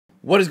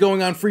What is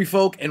going on, free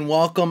folk, and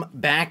welcome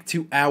back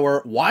to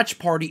our watch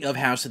party of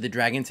House of the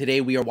Dragon. Today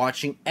we are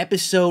watching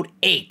episode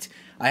 8.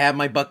 I have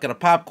my bucket of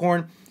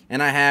popcorn,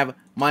 and I have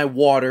my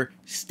water.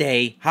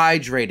 Stay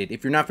hydrated.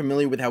 If you're not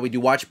familiar with how we do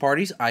watch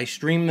parties, I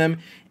stream them,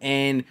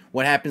 and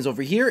what happens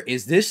over here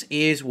is this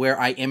is where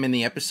I am in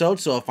the episode.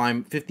 So if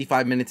I'm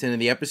 55 minutes into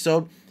the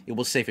episode, it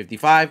will say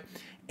 55,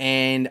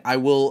 and I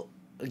will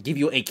give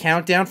you a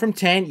countdown from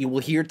 10. You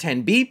will hear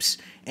 10 beeps,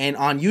 and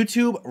on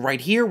YouTube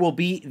right here will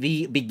be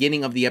the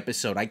beginning of the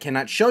episode. I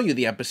cannot show you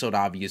the episode,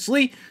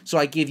 obviously, so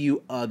I give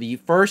you the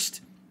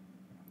first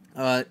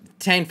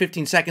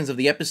 10-15 seconds of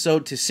the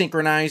episode to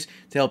synchronize,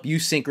 to help you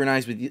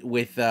synchronize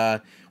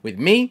with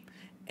me.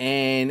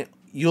 And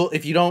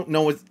if you don't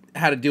know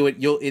how to do it,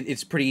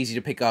 it's pretty easy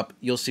to pick up.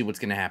 You'll see what's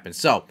going to happen.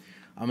 So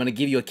I'm going to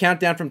give you a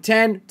countdown from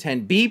 10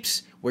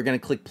 beeps. We're going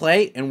to click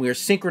play, and we're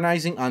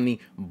synchronizing on the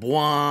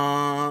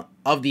bwah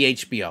of the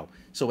HBO.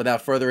 So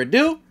without further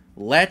ado,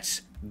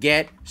 let's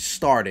get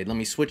started. Let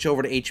me switch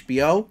over to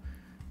HBO.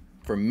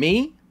 For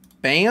me,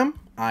 bam,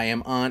 I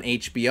am on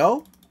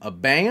HBO. A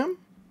bam.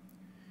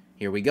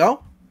 Here we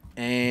go.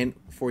 And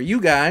for you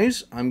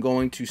guys, I'm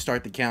going to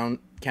start the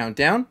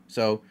countdown.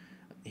 So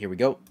here we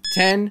go.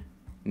 10,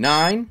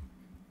 9,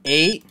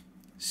 8,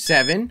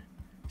 7,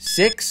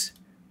 6,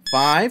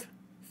 5,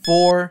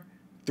 4,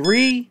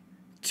 3,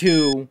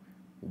 2,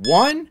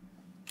 1,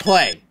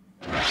 play.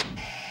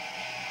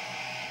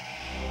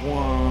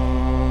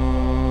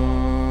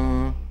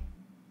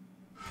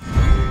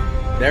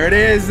 There it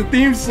is, the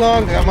theme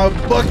song. I'm a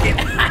bucket.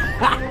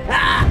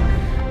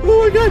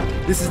 Oh my god.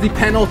 This is the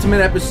penultimate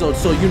episode,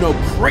 so you know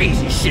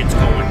crazy shit's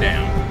going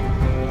down.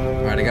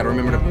 Alright, I gotta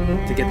remember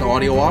to get the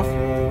audio off.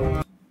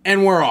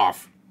 And we're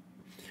off.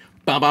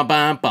 Bum, bum,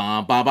 bum,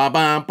 bum, bum, bum,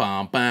 bum,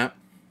 bum, bum.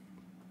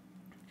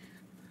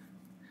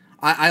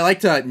 I like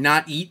to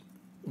not eat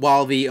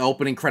while the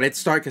opening credits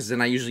start, because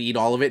then I usually eat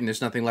all of it and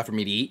there's nothing left for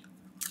me to eat.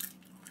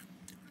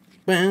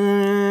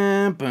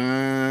 Benenu,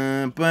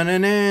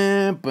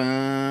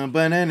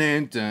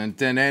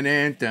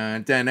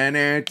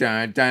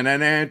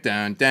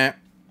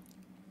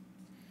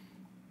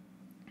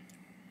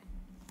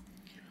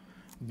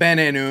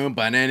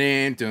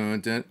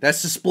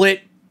 that's the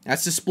split.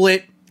 That's the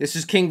split. This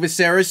is King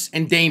Viserys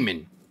and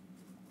Daemon.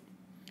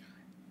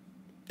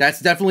 That's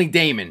definitely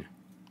Daemon.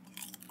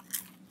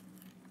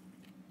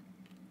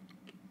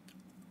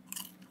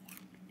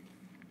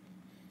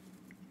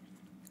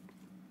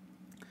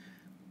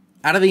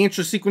 Out of the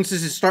intro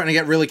sequences, it's starting to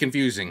get really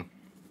confusing.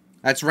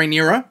 That's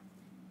Rhaenyra.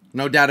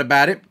 No doubt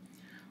about it.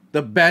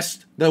 The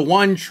best, the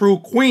one true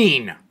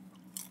queen.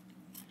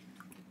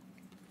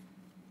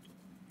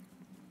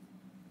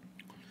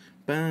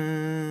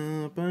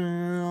 Don't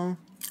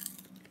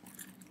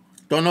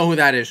know who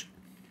that is.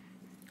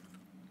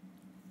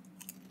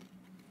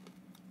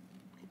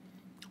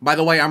 By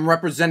the way, I'm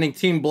representing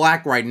Team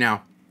Black right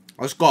now.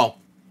 Let's go.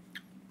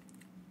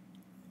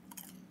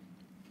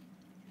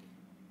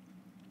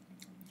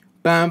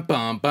 Bum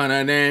bum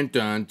dun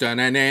dun dun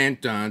dun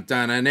dun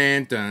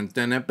dun dun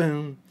dun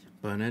boom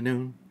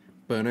boom.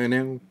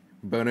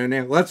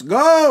 Let's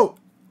go.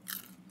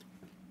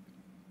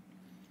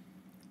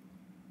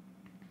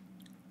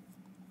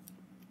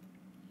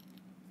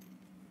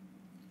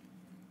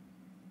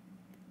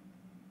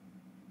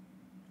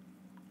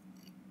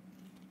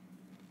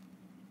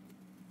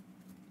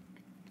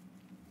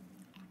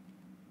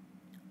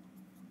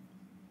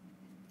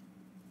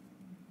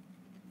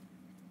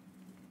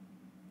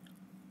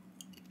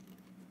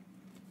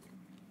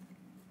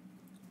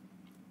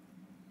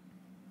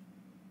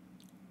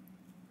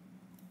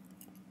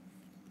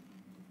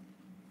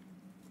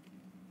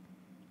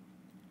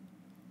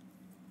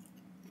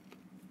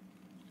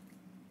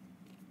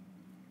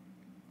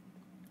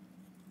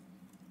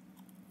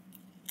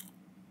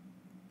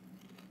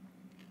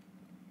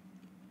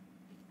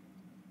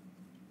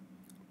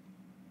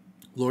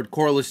 Lord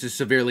Corlys is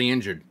severely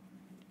injured.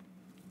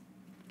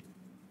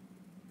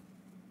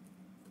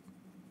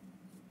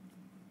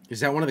 Is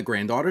that one of the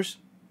granddaughters?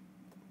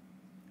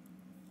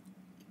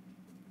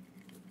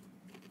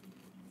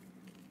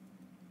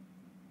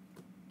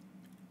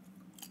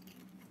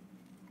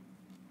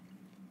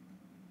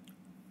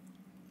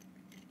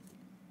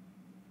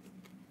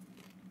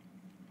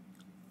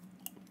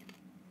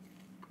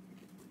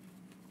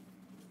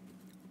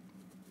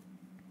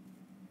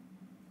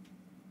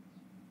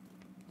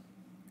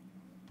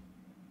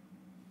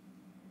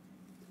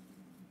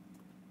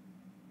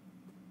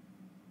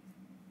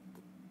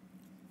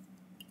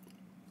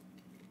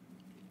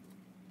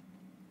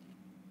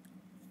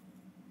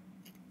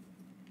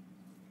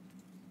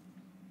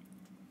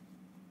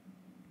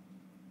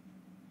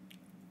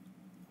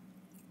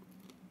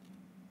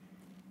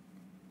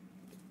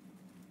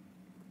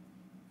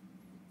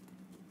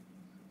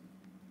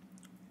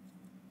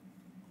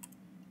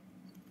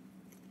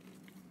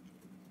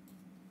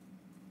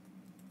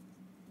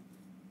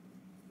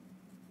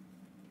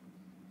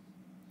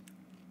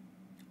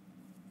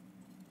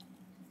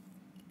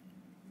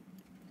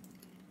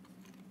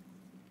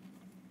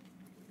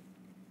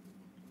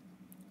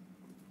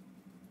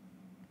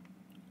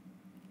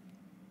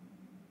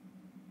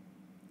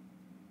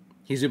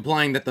 He's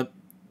implying that the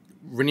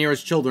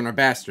Rhaenyra's children are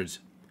bastards.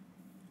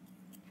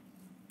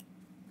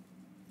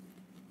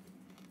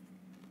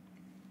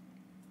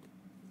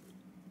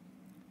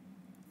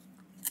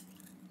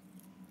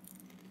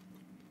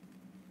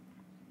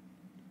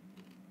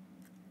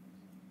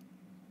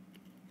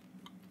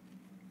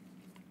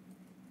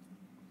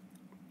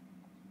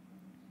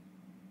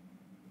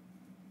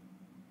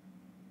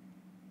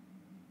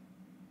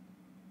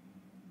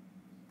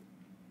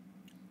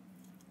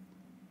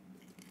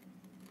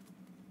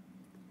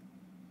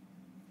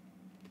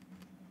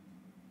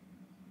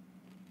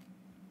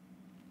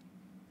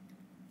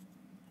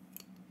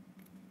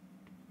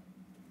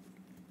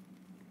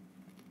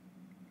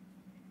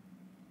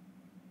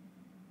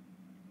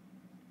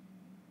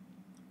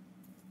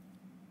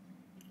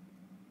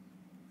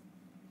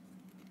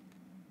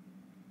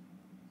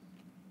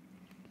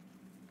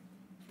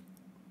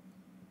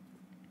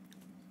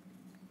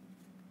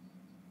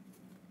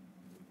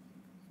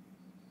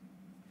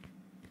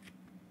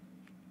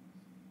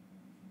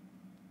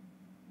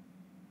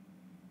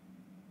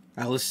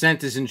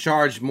 Alicent is in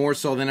charge more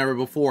so than ever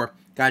before.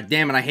 God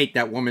damn it, I hate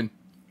that woman.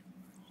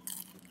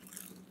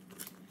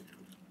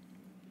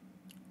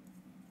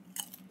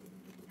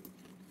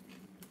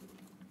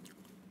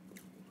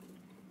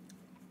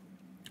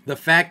 The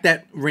fact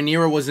that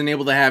Rhaenyra wasn't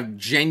able to have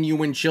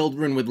genuine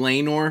children with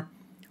Laenor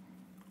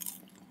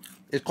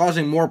is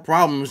causing more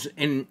problems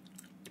in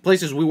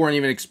places we weren't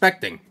even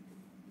expecting.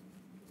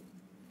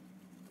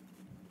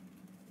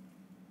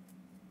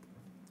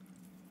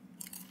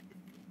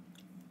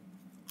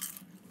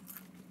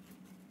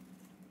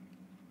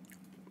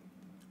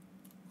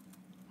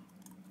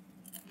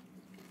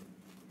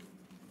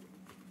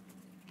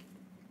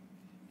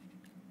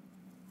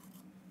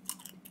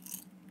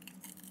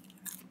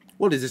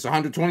 What is this,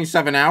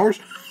 127 hours?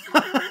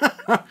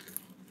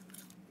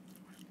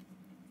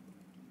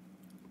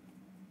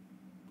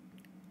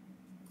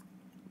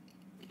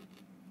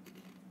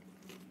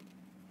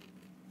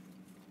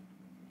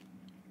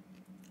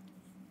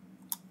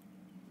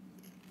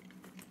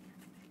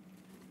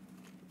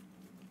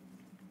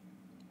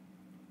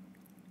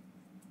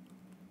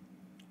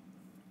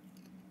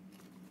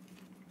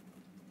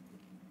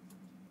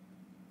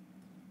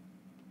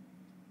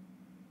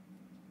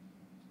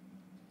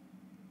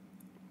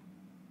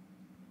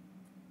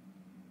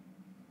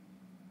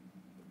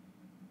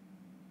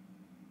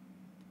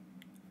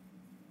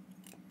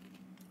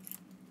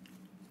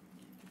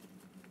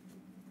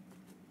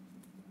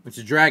 It's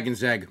a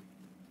dragon's egg.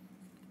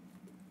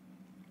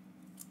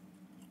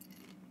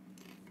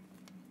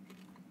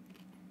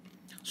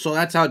 So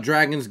that's how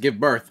dragons give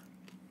birth.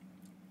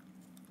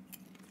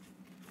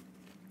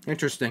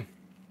 Interesting.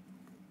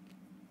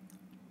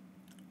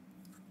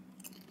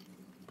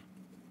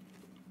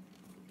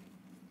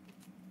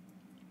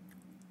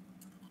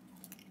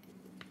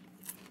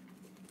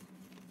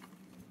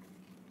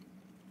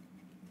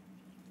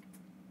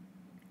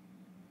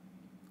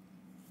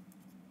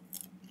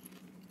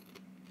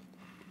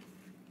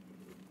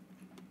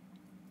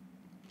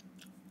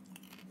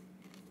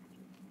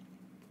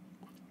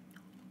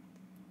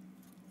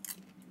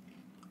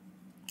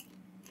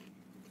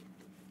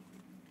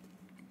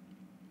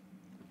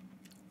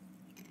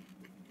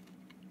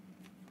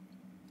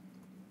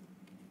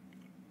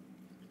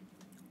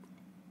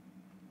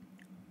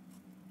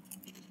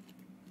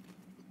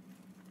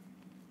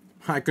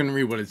 I couldn't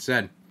read what it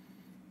said.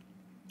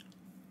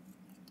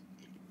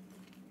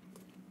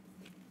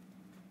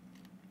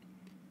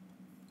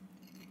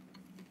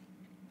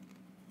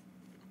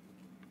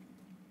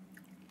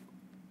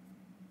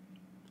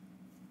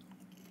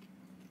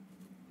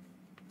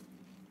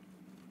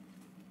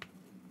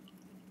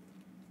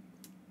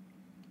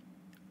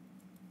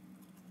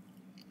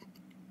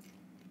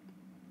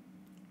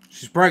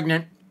 She's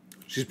pregnant.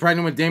 She's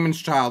pregnant with Daemon's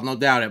child, no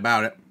doubt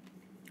about it.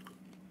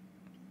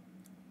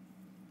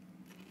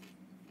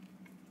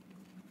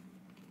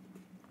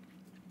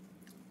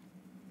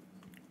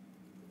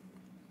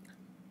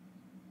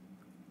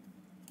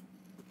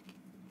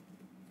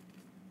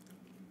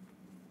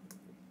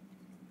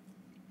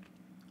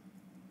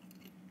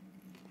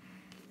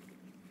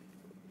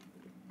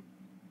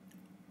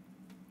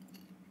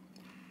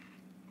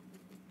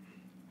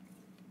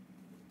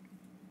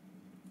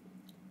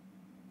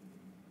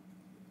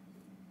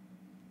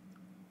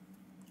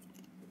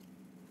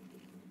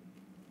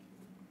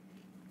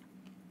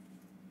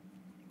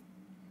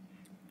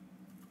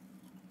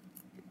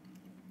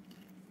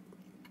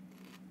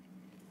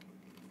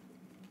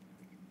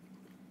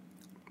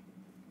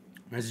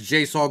 As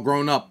Jace all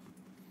grown up.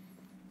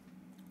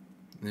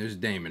 There's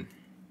Daemon.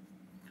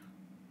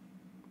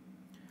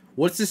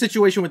 What's the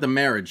situation with the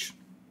marriage?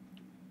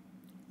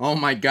 Oh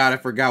my god, I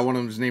forgot one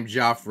of them is named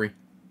Joffrey.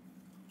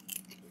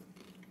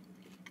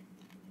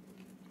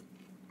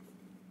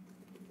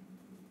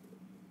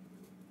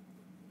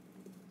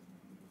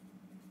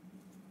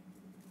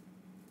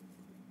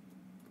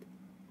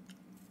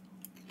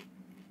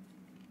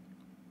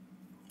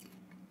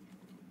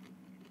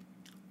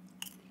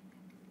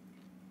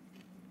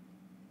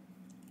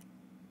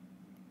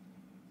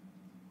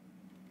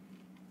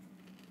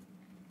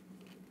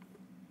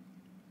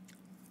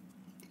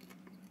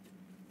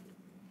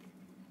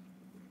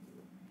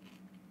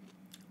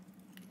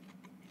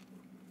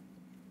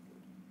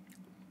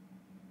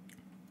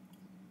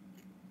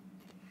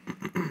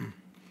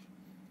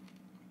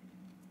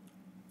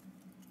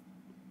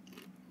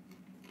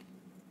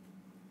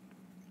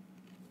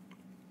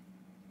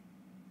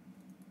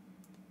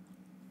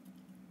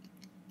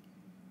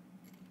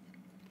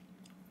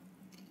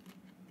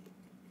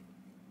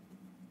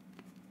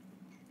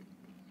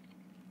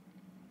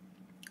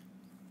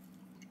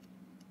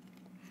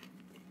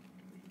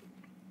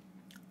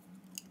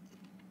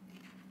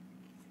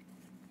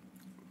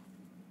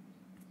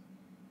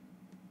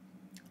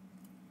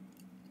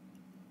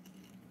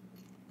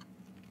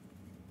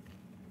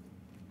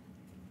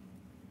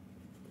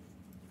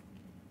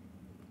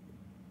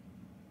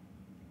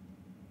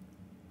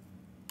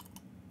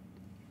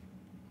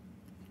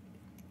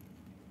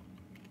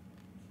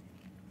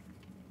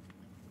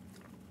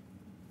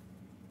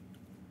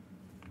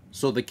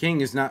 So the king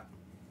is not...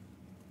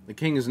 The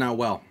king is not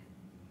well.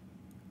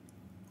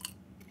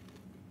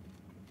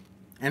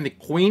 And the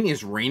queen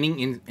is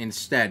reigning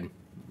instead.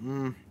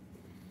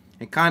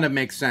 It kind of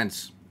makes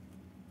sense.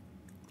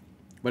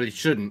 But it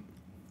shouldn't.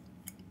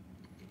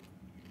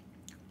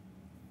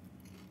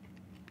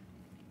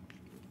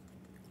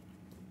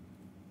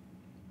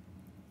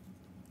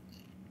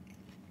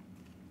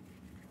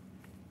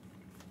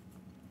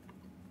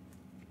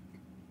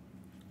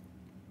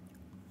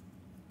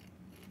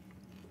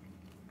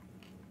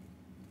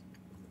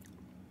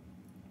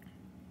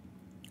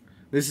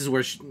 This is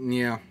where,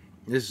 yeah,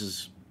 this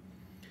is...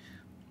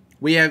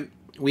 We have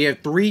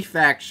three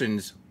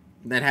factions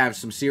that have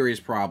some serious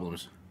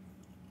problems.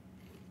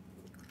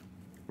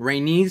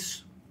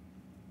 Rhaenys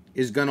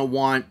is gonna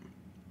want...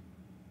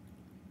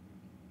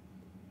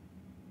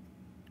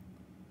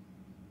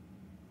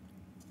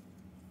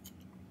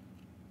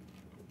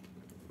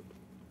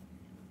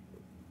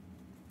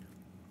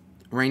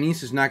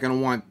 Rhaenys is not gonna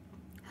want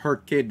her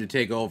kid to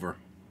take over.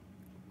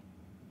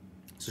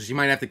 So she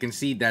might have to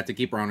concede that to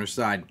keep her on her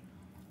side.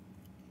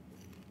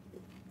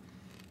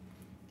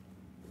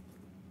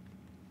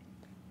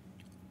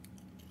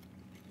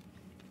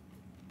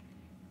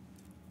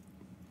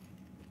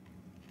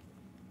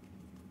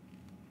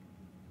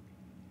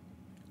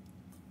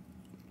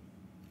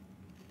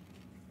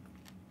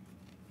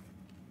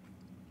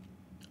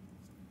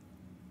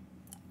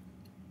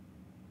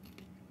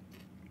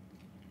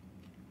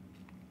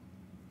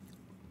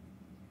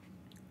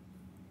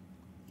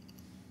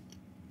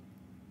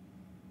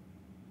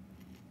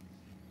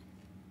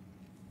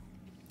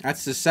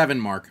 That's the 7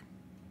 mark.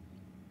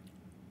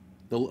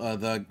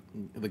 The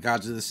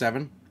gods of the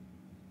 7.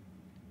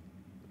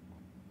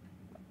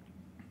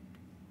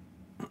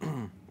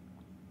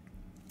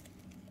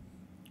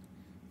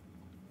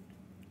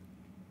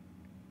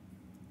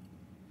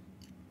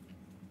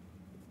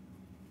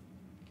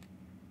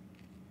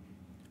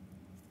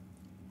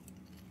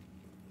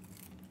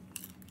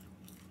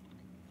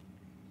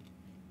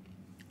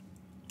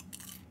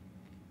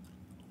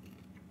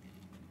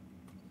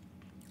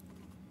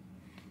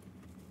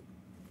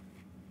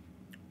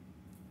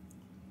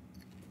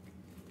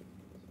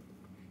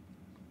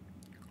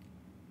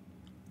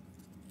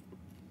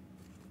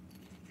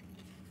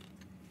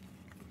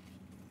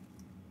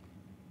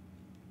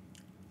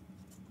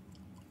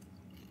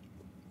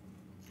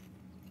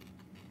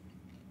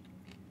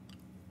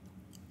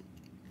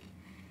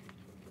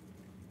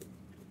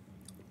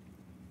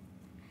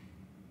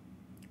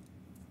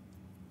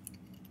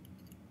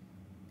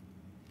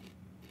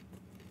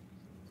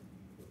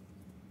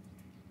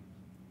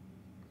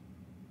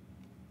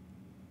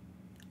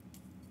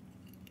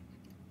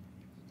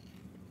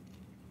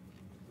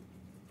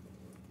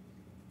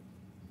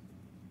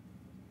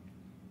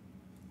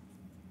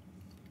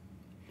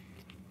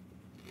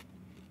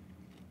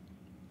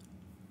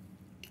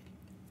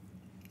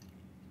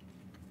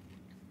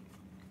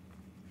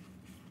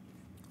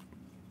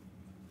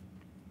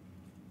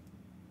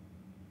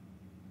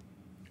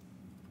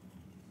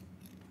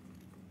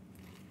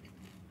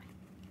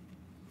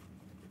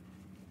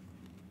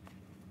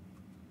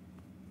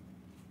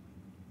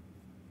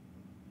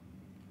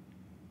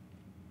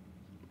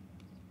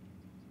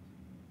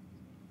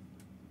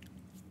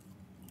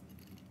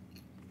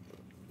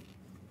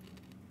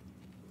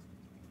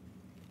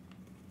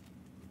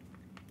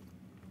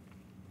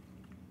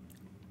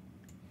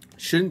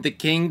 Shouldn't the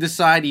king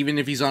decide even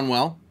if he's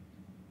unwell?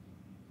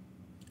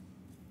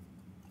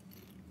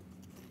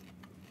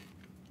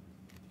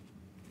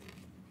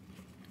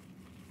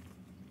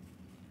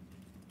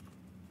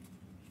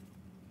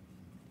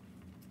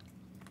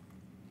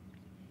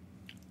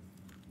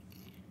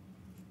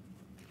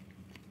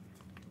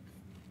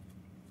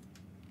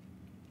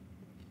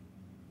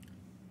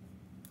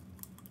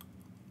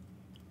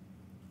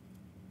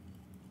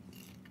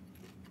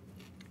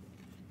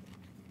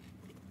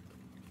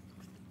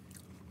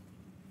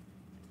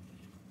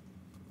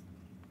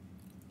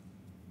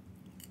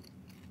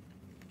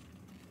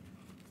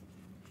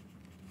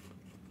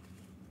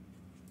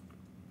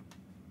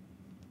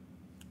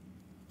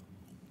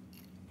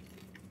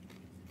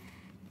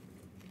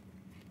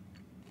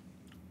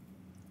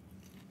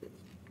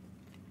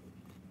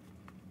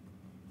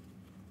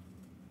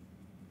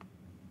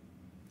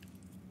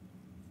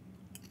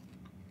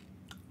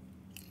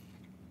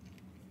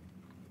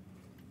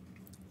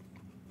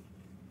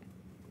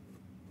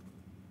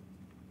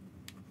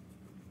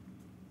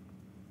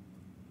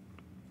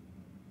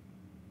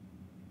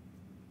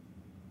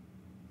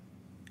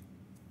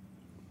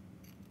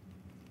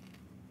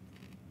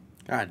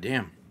 God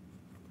damn.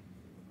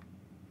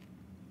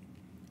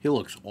 He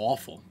looks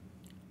awful.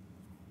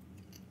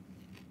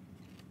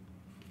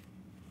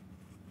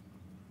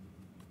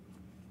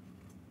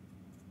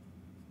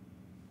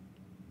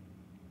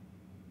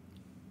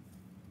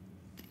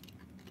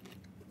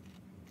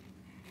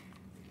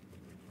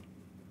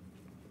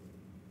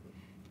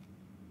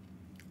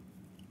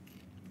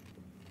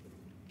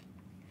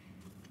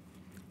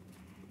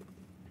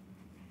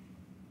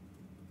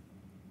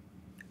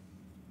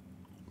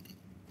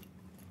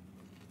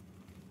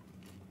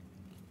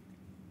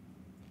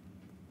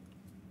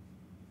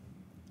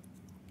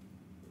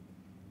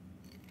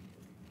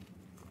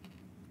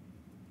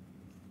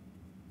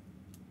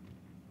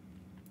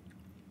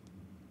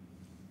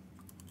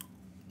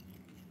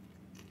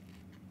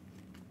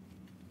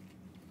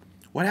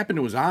 What happened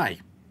to his eye?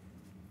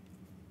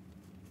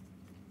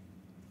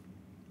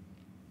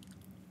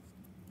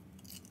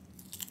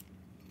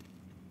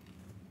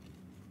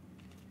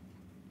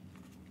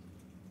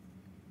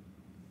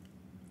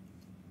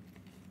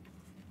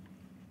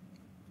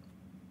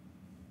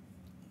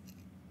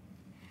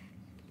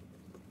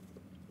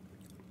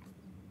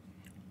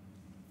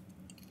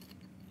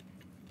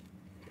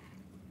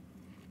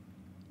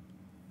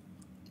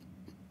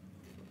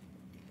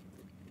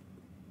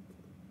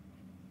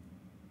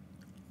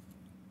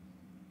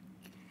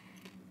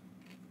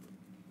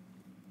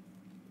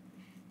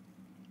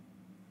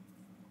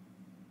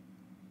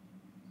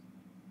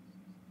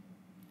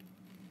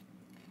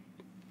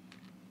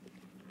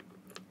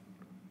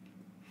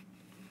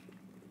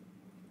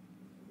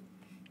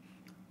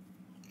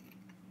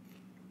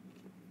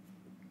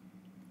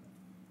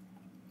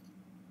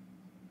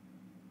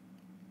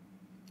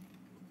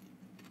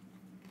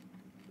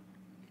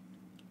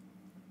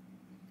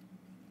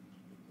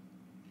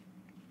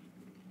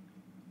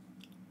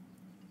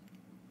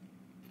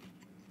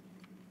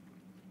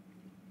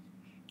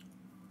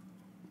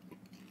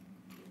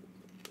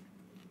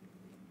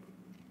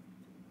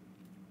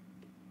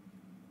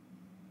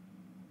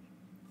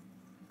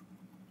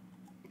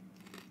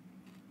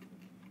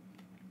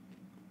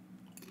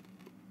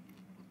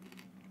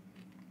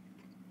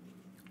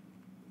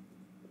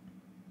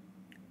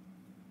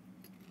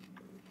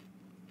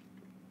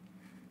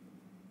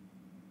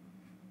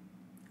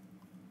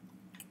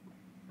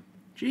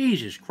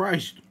 Jesus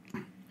Christ.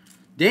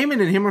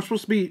 Damon and him are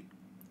supposed to be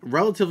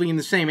relatively in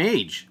the same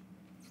age.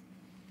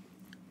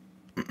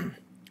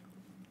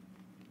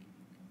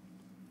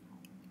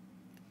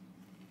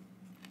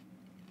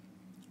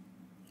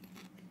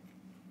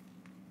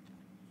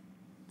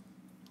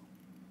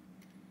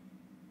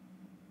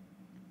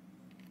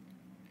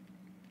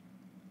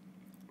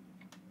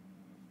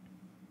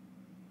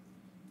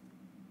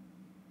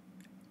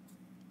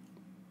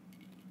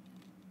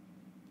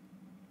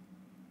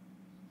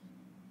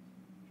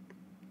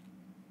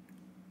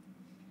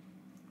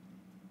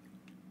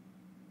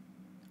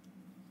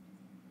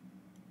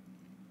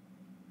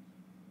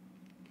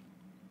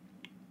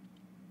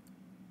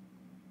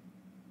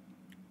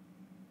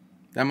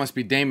 That must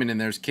be Damon and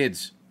there's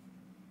kids.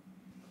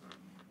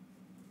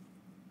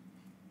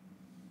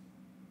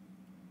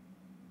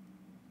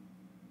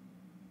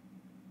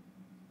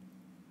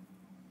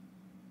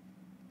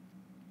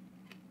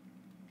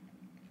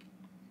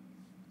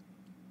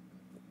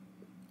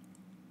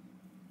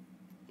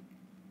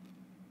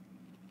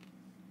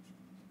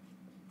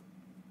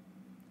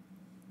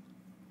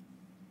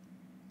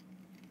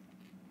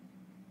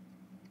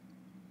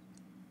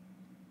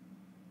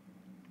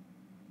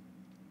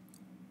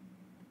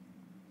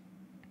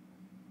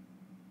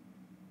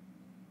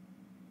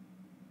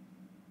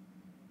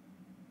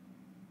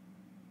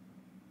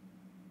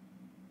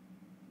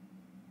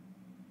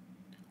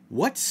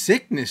 What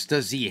sickness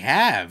does he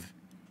have?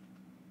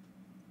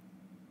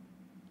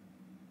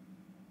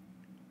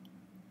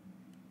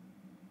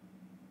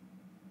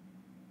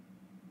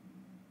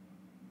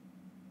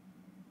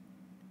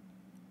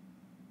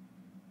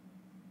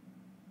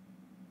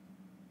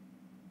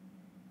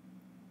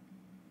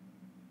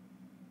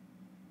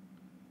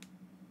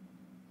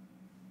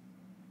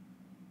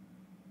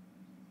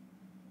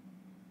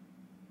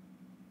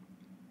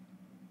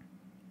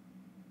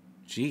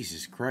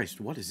 Jesus Christ,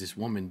 what is this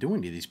woman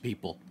doing to these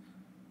people?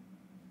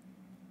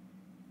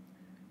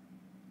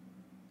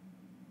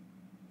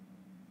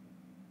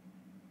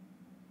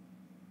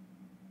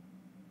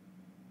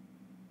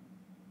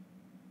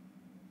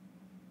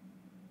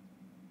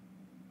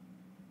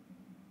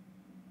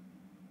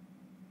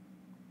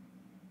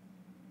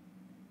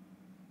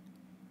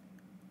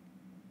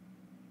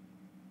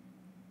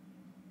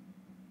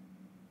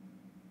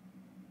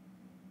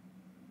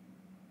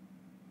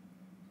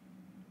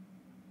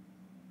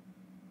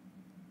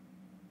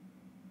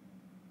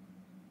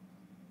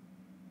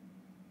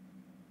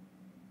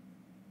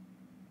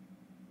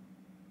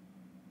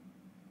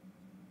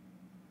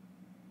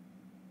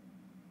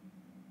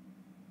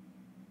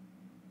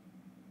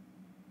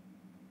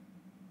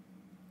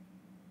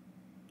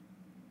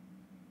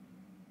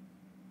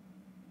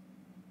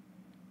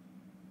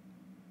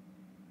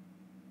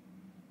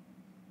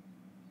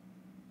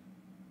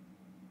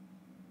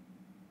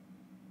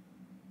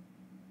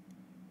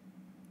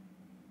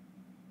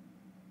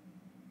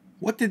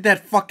 What did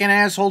that fucking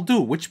asshole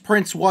do? Which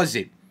prince was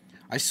it?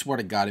 I swear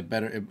to God,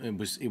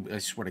 I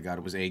swear to God,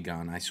 it was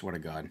Aegon. I swear to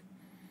God.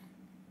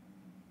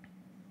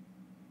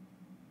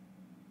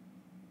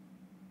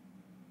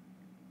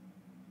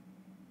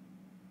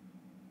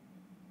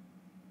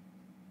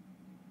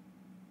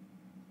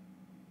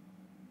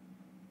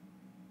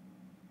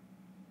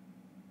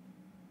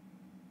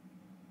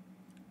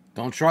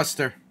 Don't trust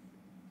her.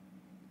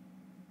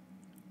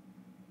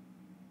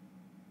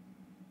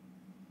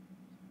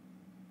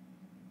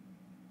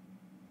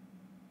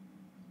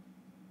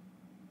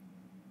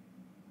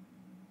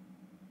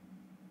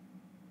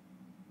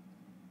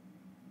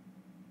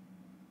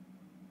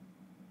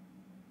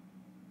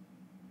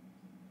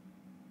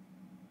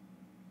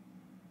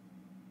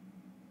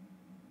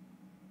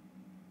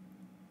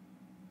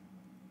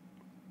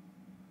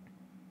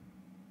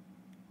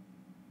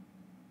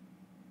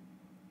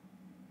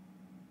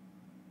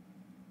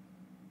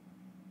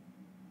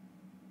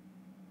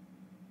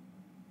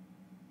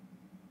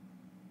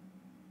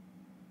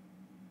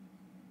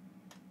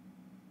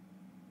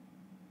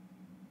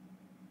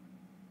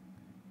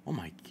 Oh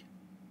my.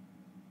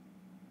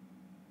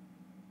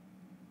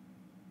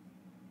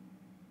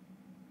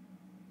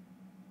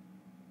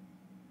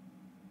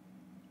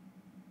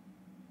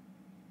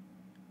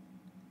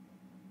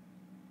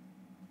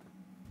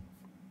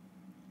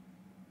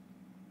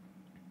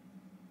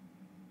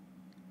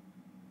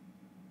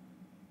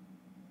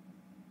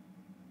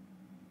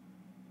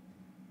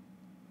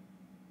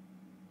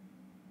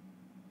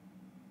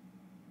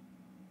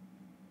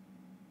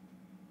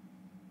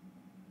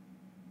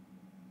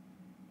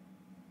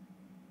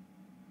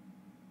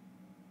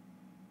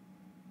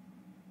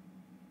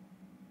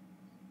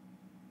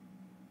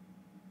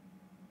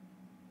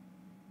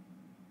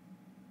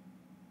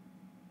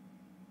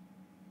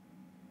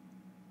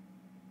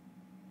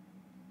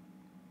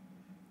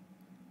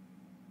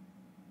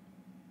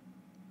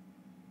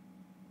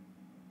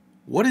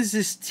 What is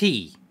this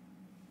tea?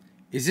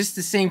 Is this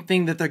the same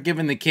thing that they're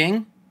giving the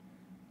king?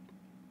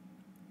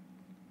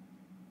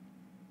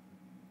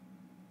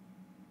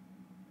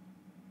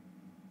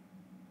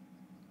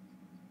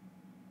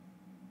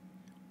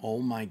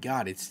 Oh my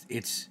God! It's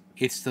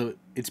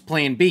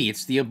Plan B.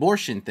 It's the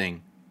abortion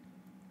thing.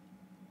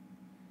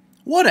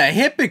 What a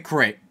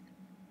hypocrite!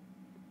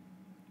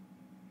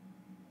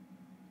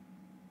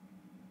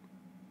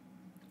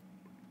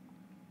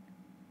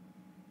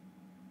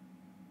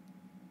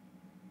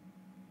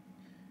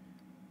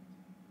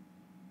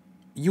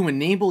 You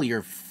enable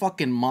your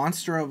fucking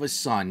monster of a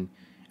son,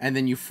 and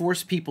then you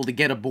force people to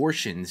get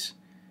abortions.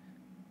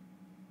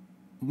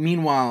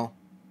 Meanwhile,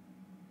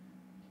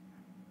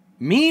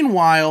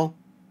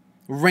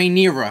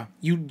 Rhaenyra,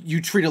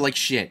 you treat her like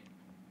shit.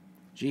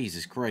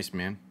 Jesus Christ,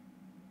 man.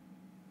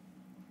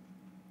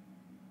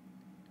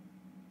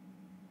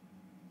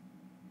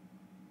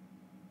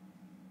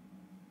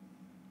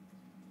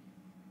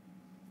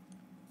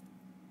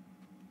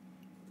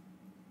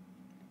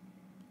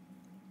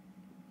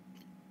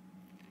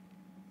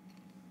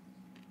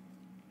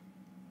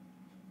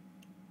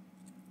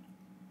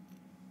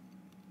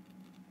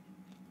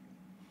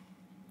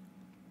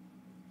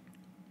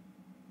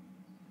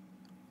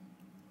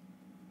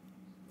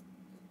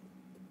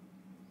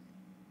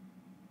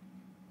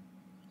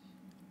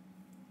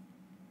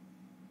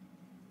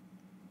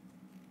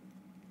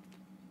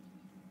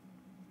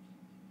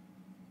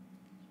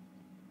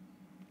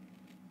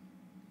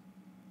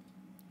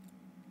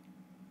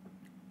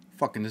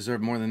 Fucking deserve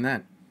more than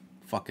that.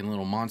 Fucking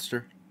little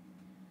monster.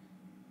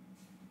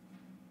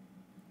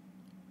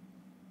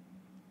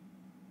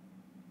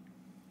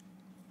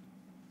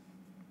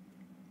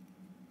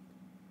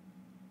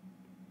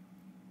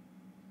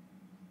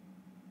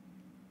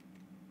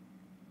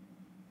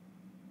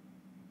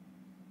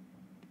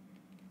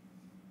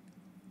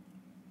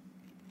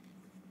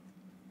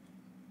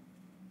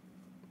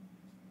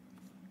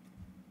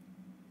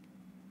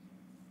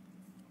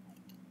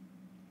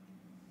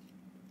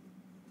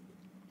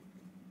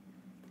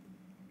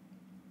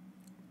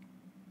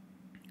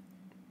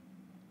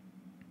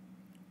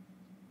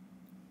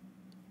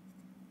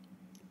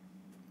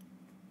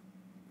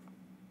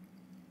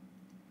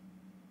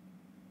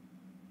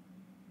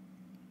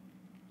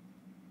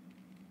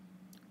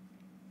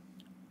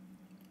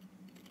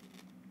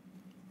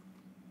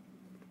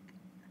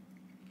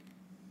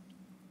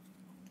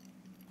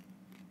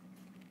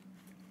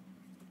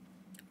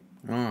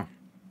 Oh.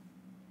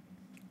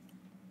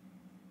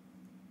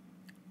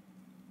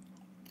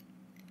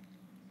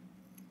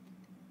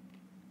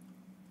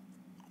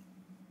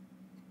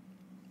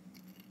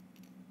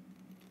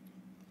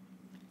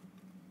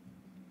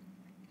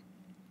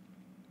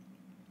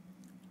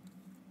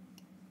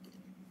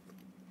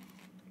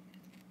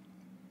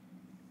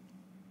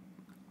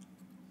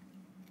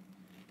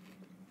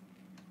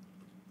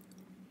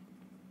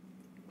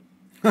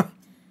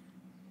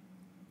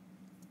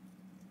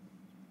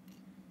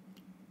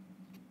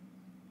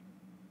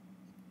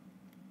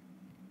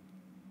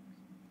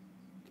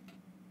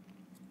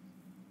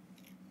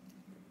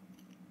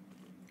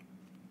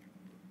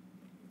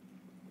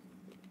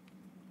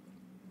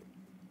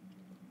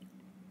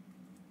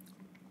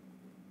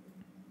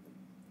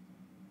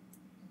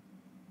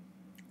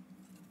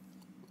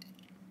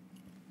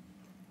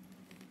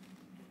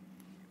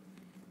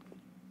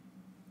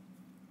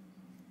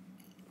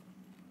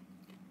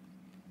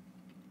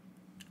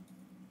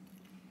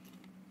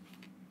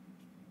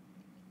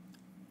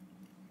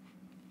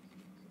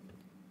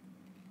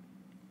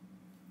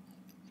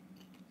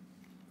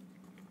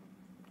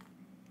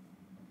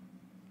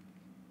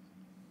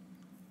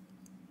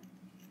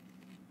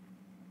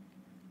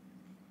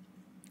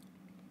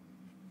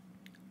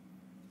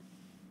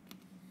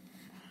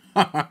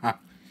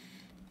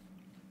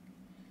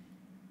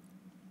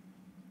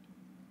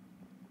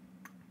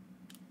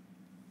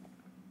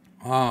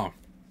 Oh.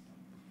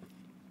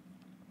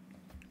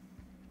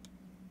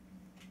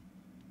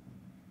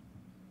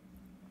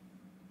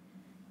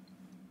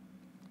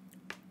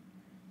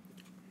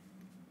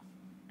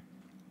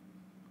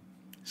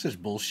 This is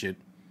bullshit.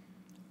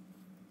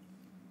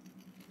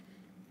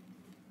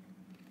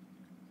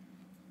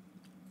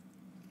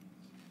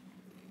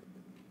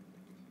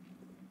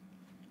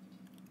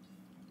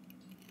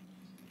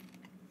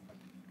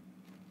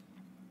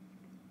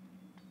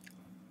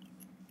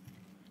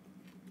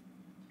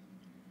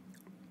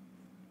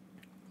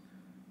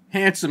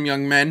 handsome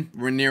young men,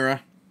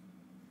 Rhaenyra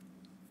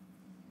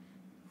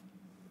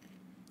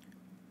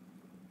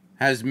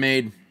has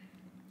made.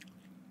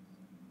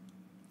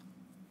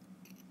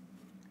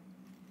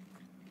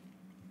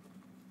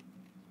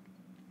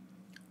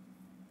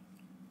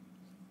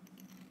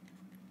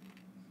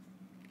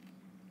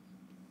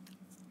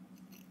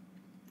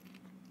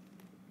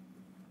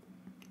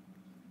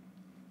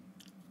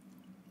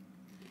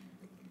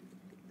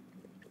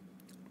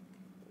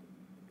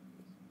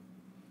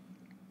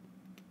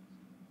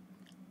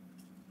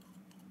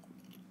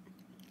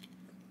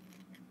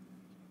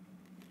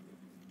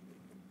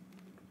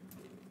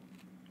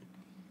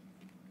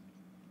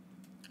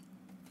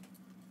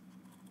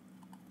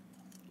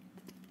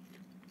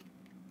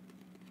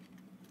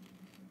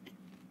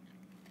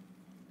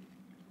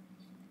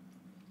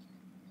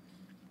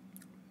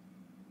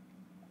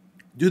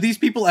 Do these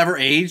people ever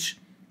age?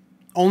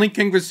 Only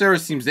King Viserys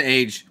seems to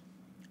age.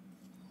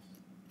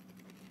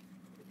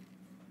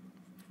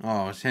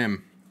 Oh, it's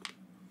him.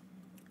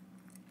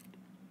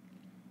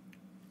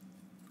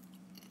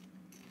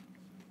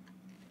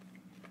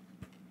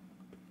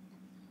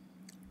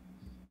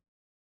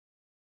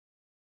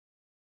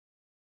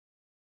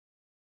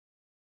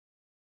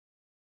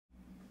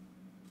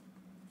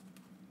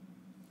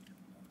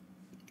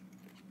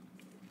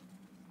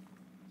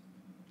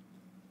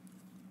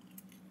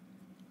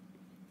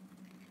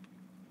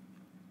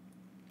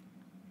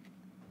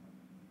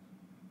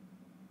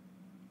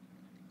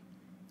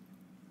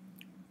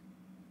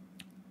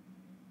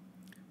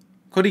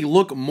 Could he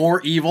look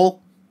more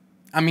evil?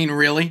 I mean,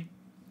 really?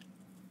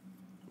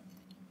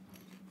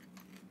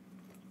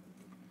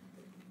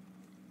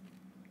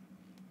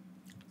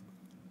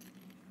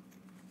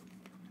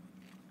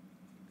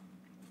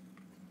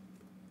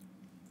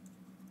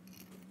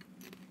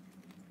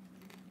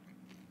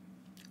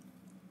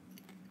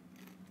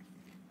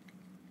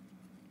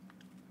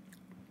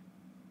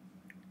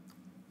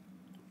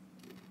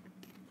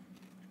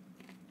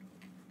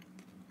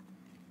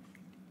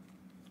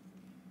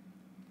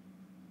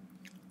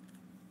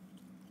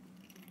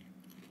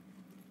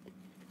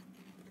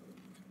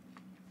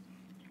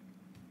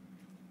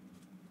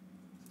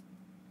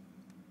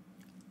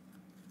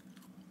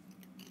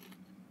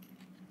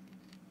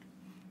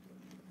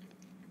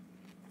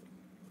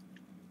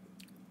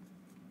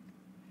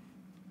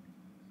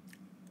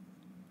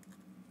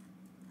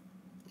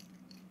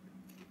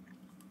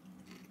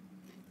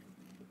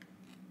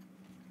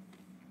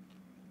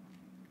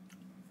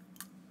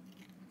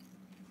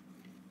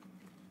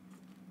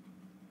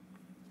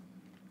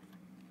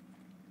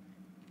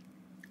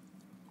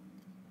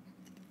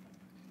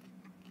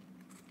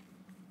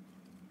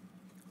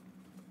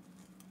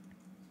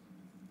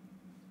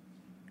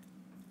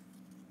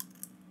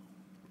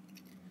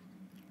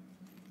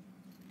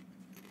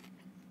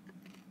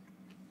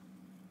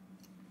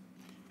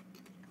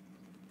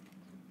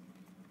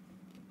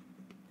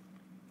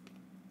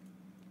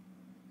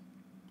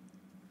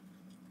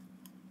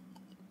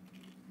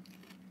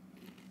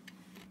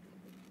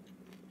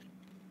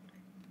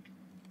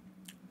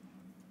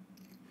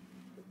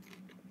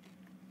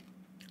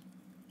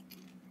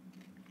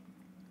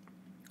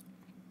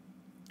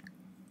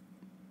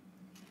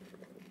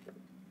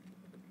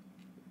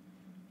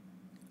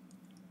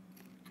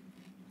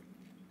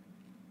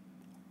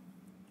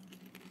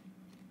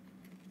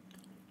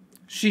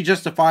 She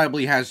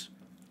justifiably has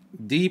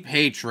deep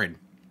hatred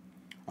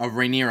of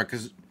Rhaenyra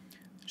because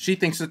she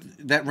thinks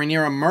that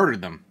Rhaenyra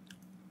murdered them.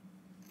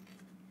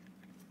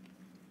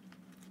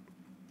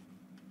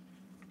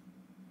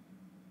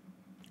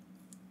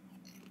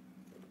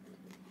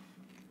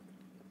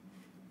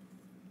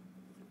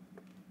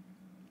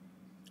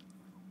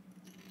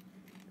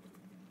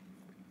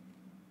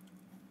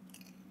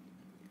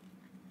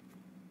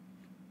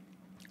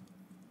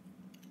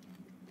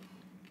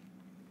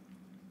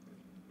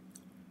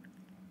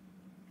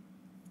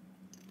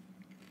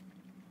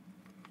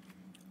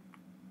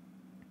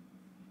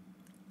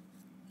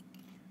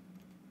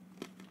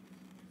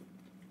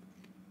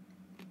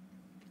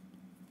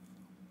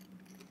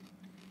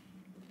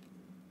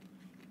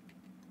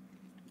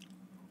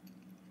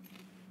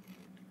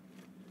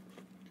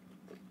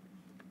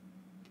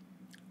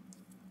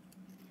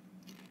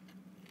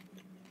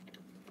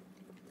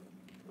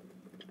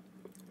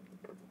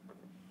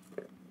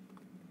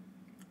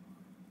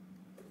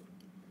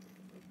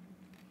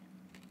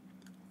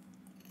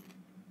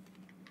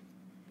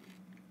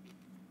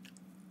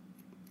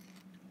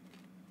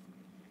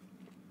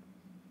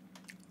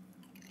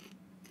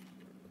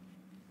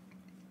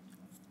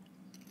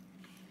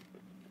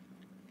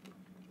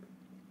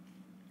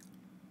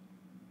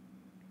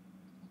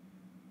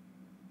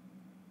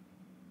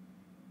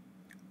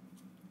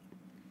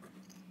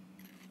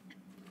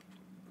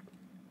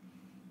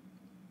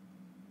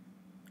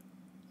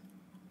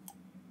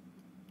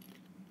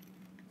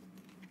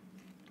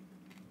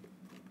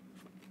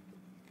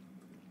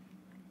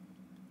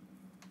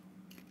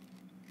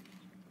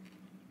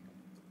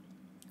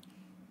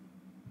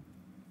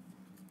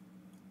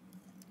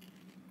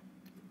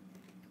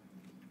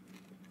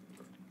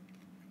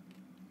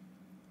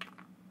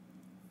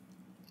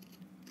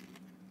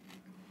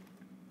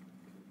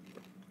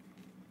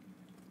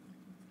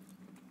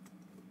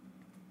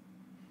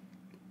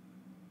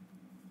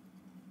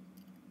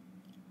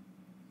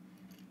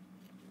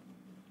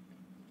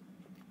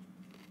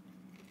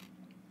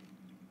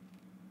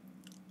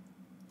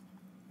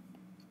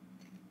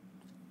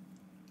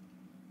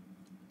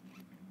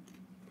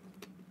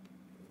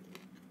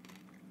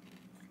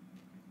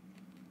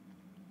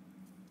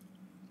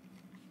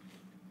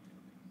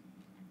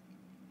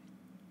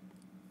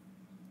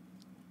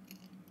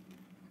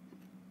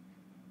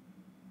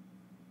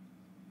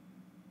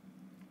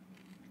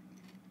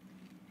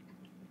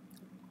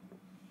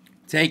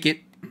 Take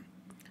it.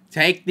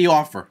 Take the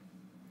offer.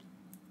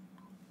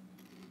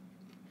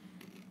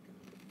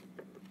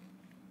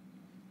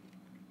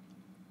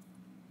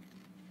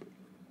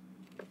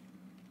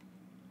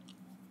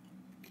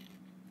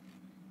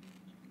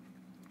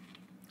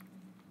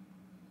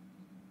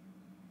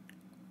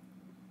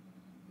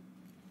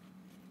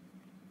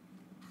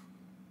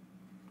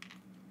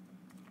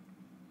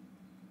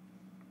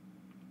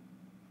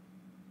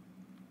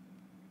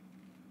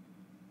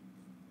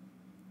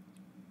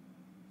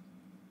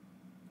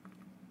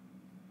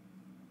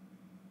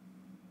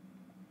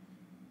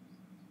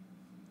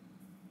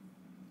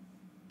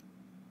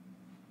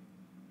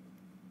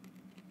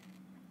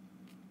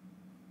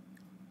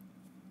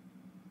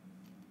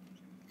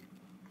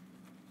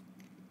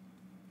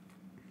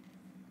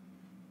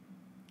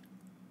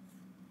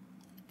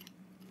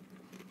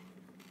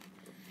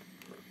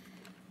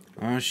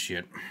 Oh,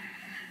 shit.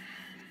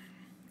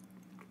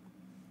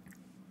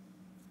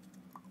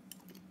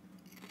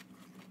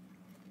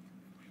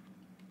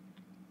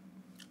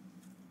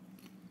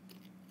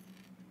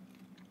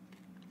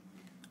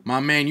 My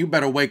man, you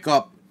better wake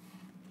up.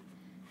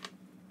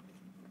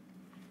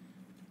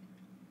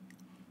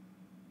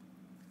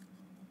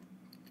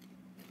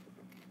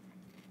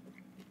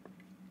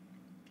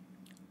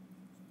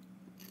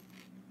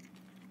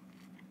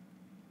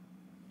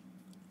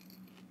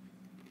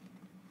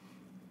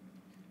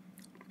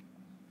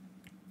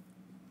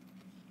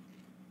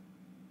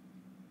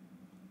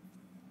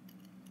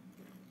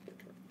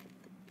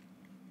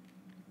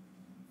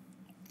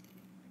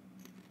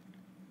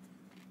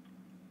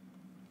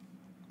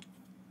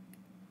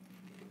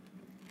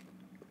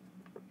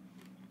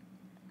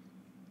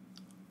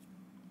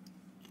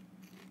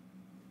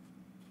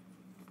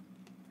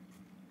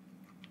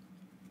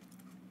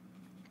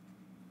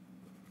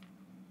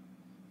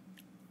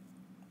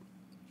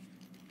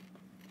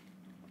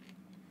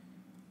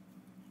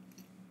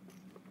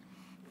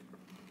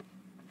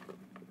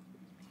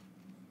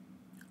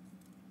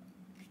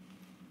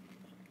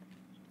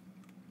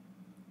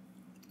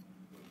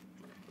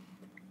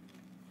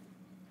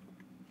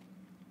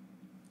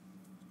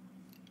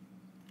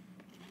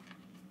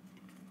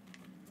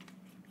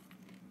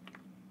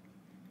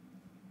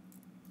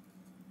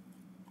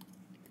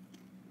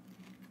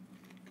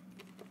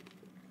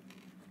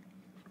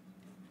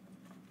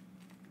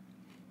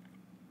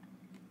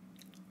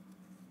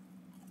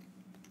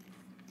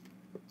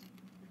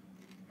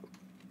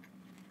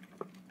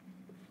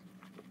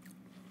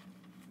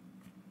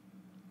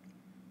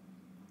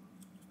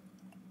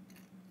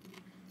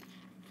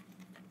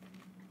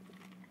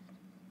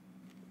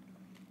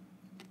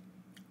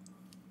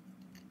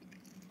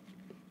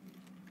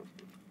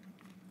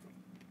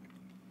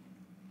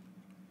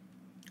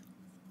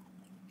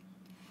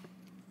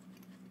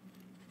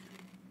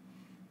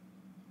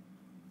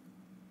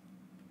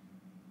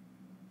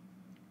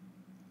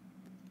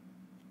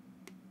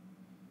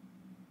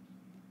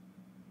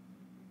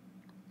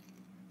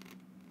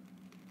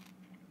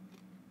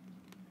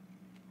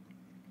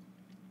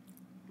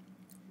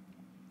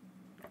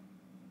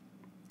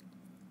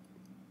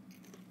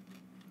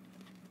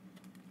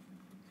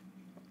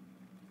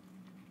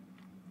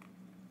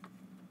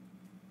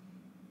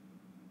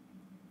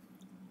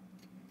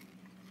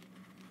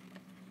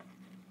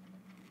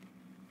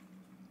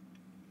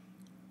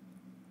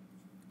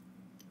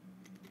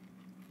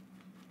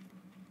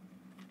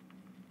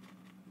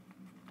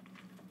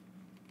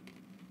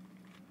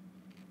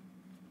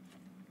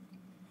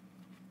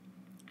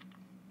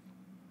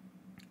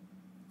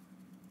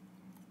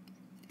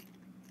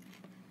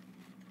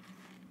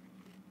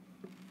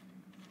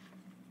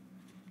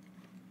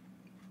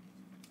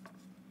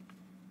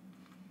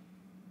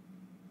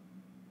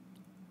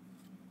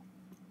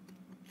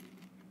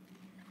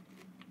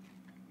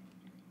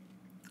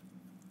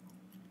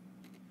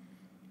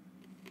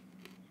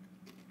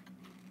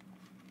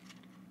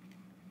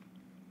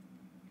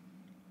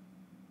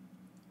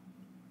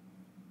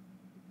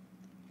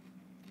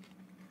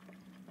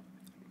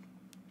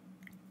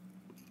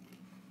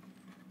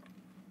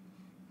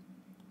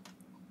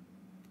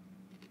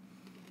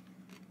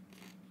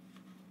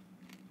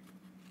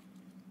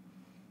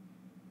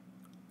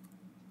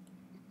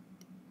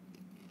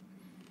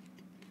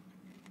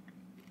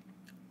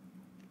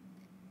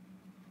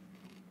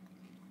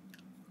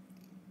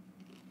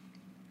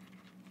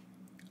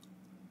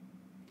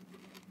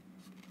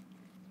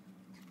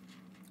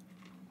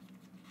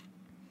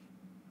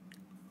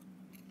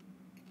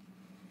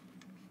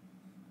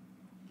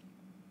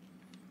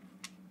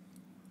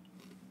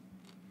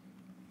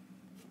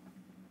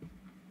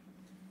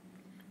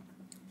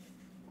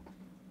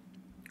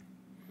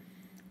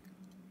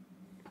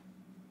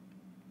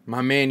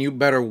 My man, you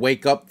better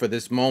wake up for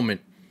this moment.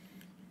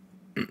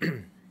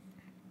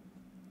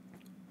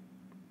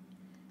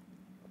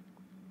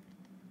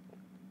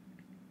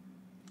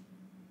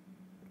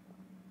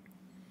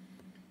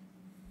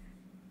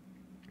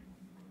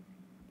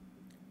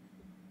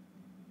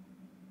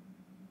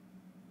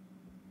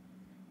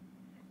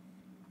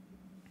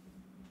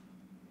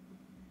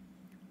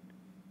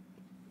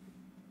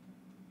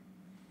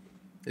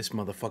 This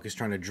motherfucker's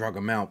trying to drug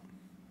him out.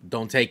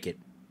 Don't take it.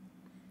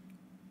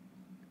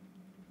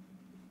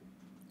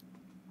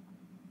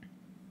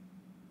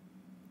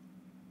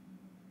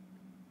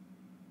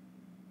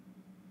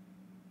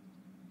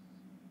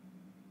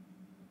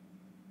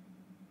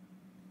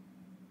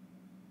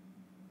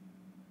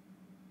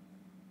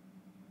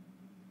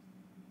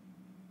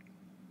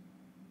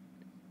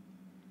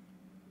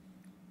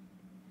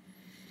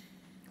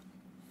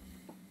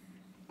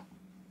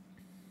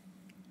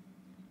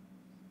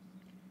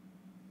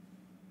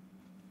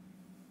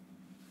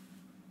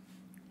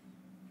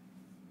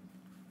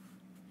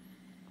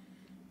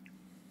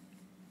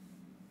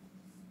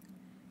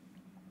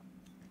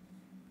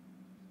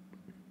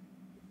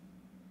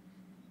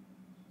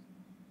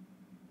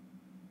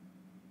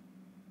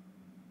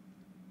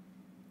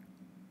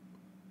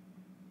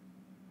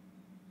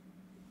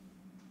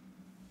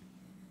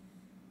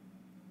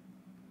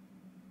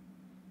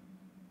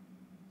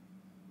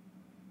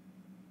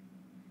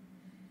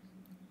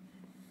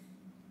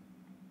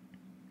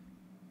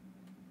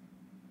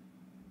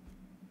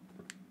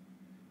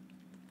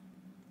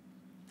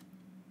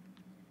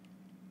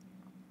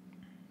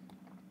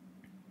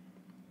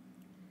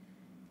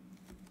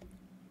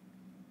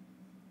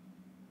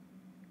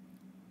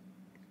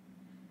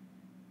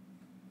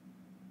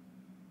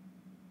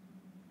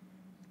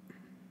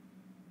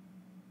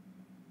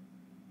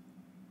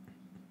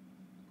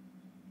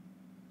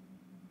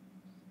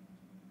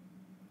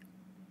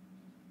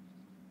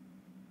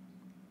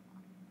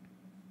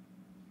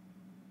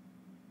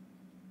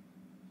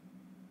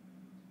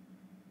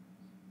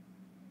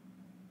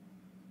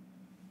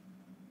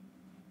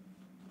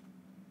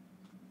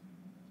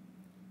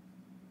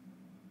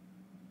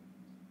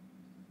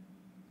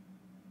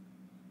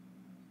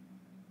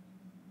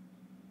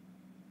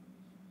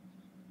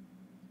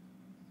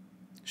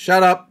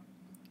 Shut up.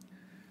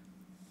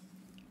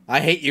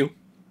 I hate you.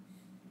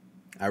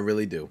 I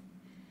really do.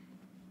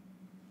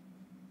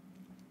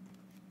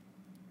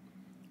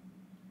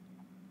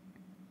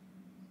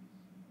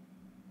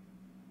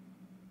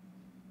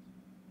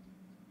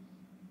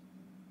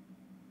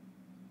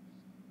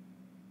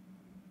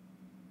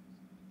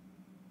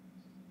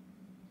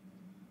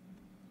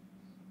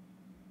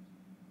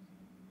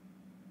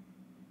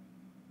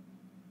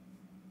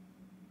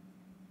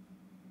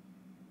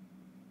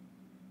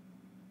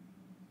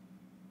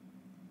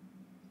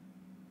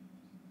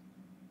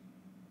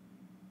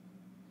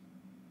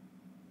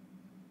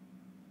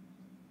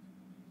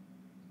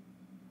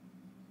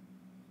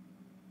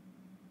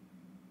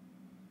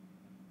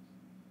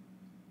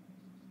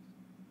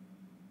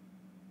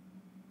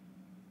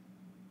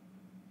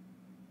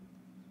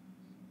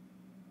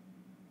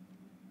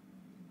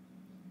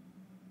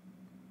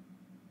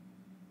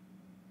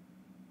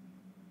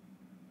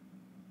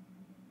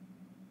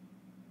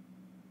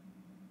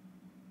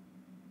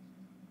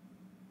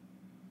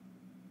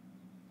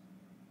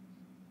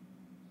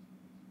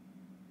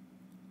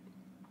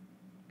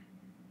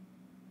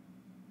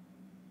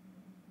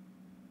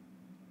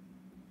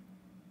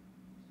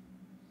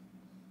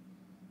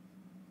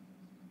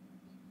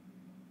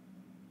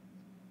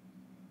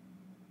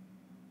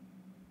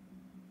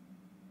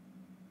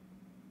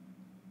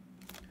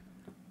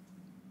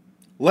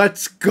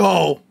 Let's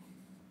go.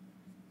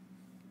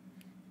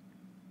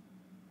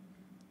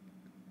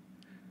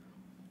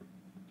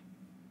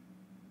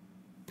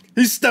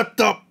 He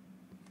stepped up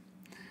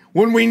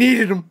when we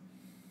needed him.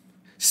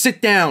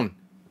 Sit down,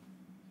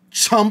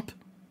 chump.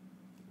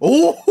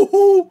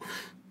 Oh,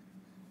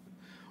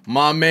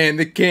 my man,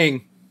 the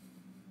king.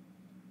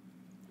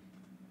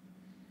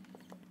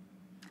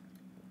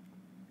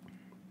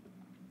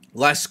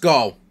 Let's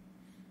go.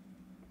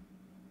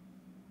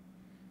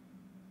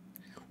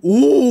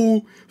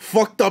 Ooh,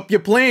 fucked up your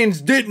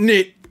plans, didn't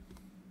it?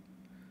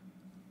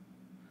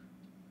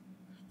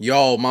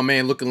 Yo, my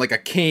man looking like a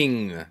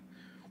king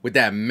with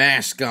that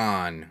mask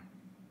on.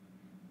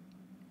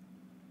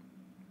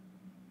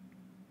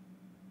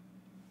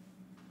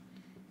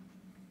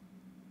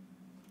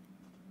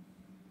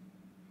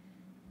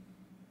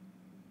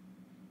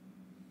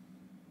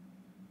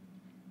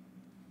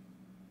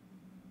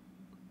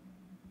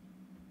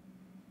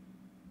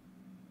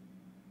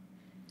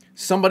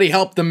 Somebody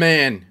help the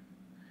man.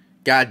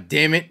 God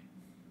damn it.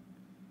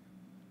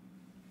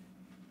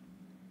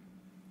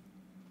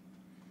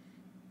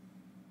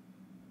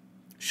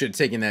 Should have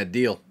taken that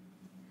deal.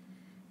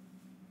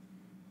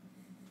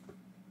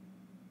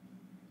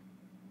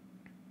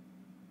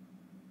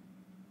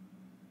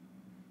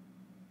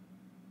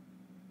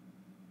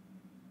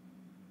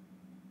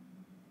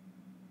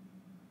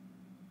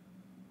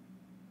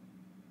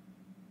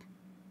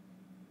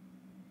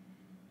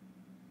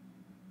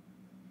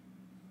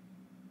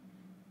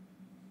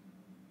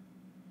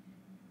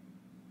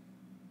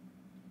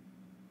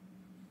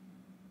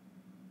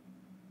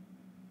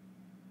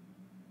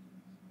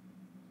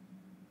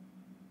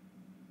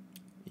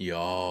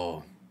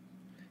 Yo.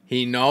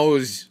 He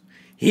knows.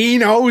 He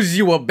knows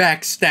you a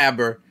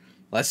backstabber.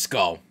 Let's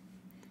go.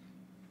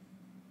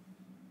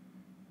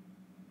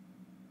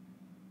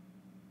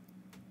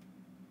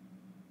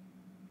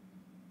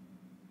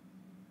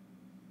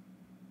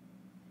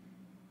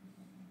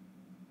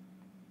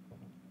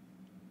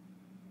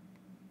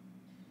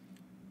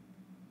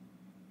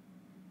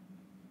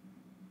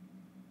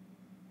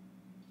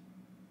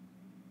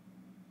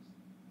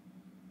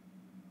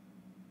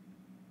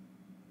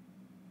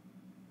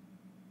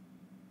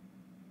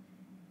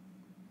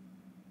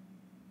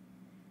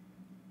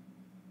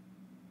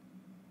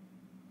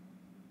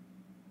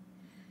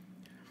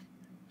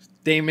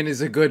 Damon is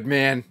a good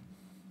man.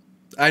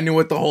 I knew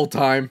it the whole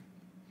time.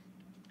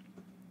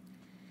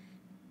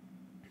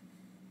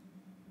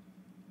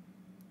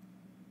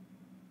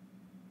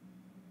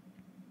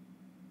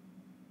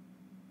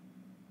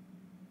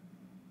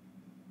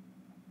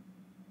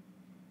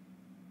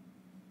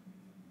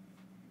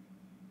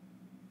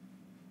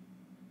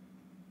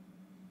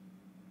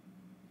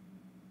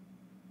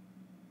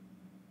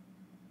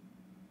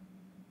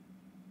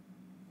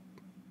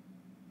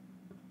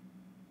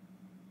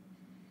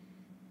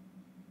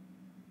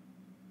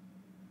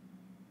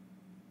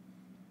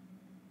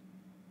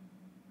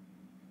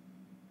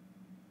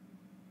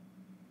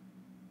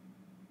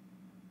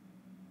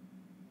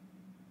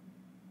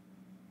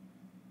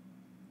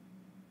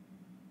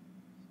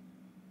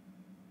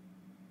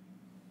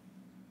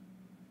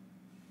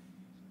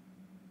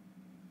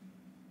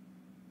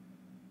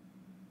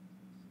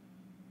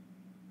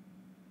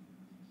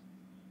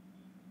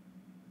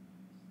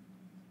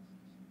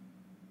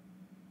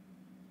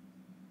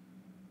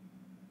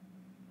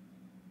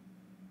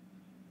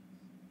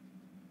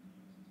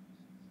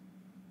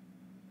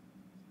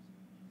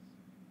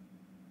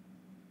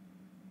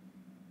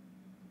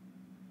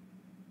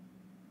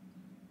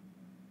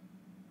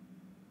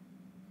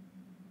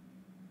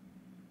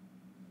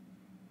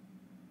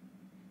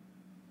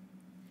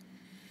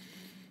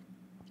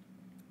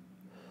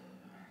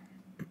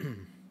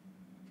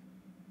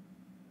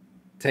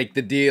 Take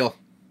the deal.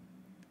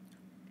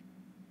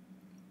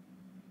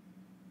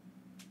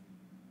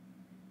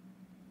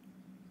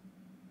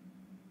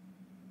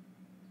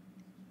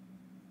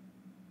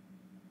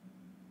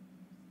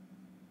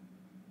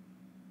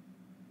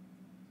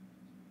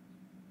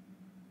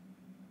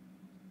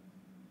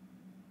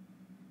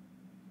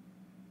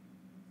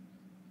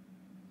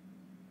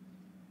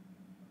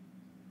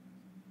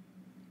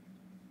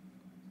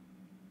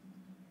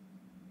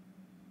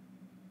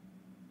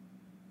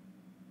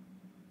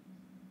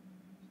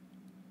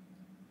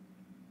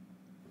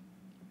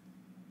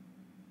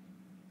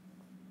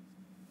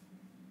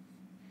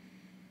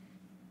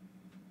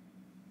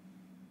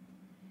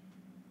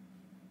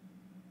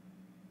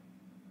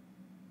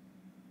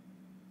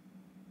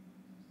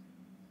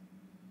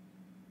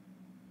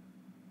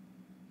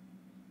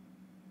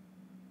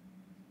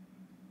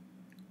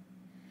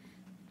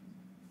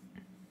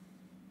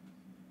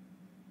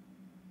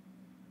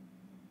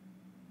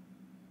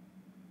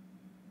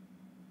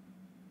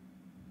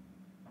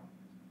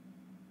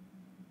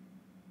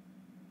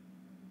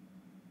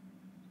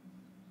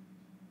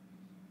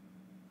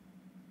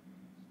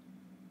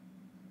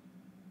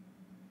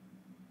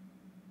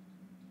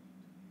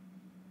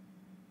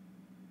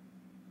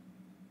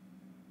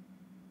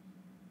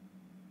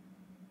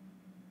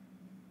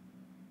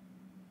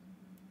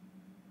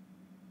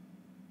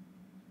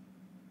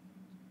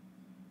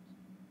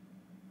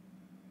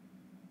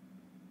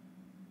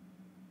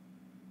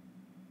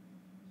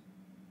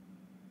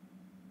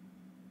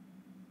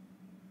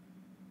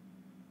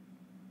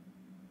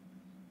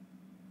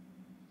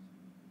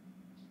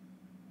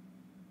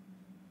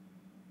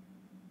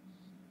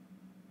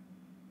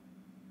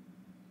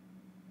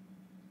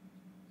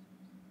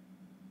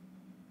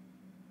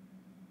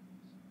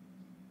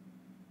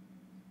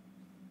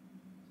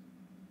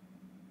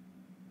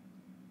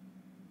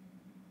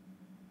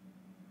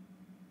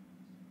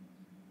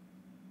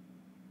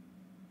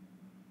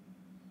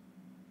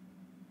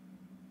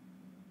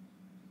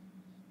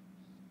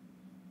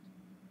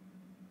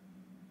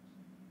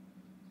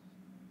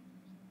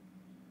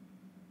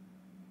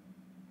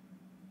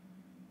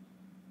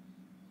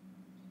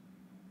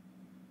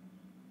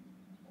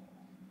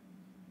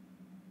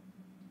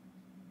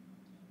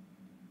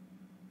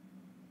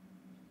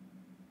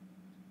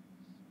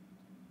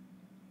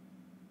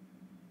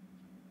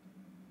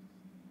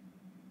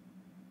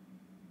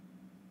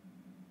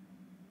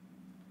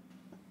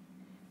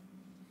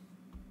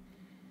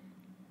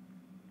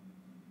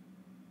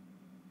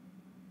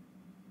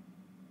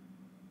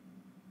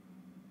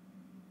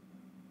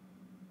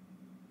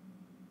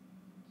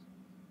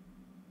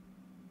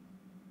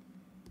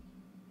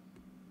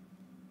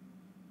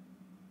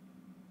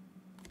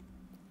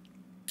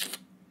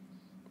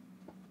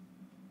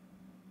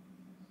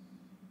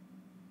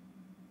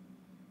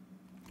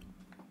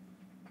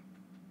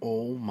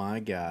 Oh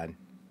my god.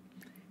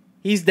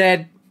 He's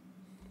dead.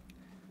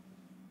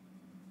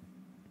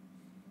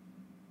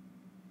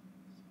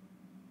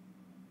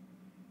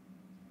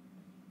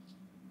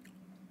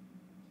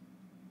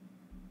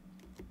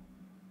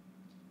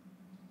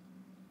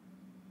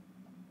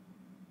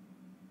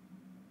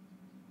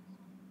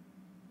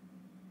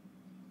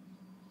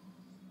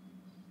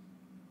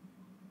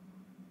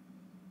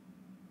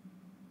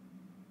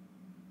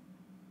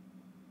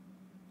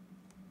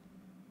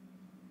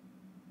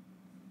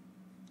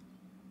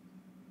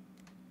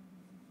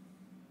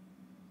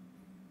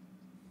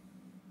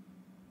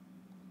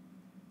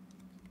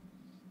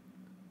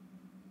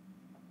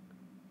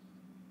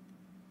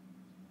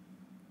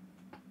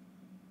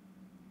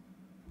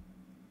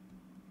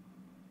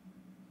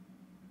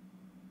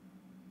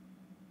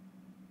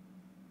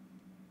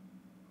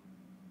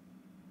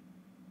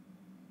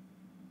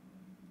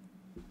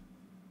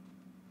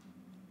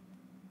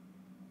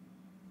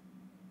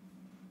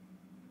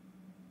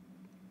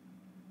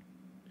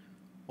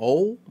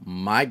 Oh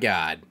my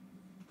God.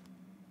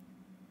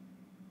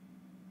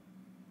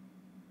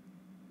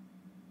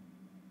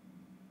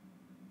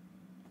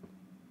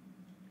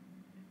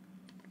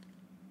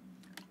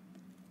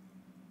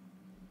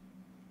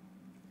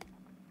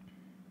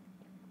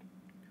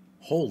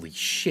 Holy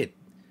shit.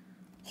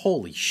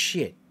 Holy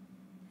shit.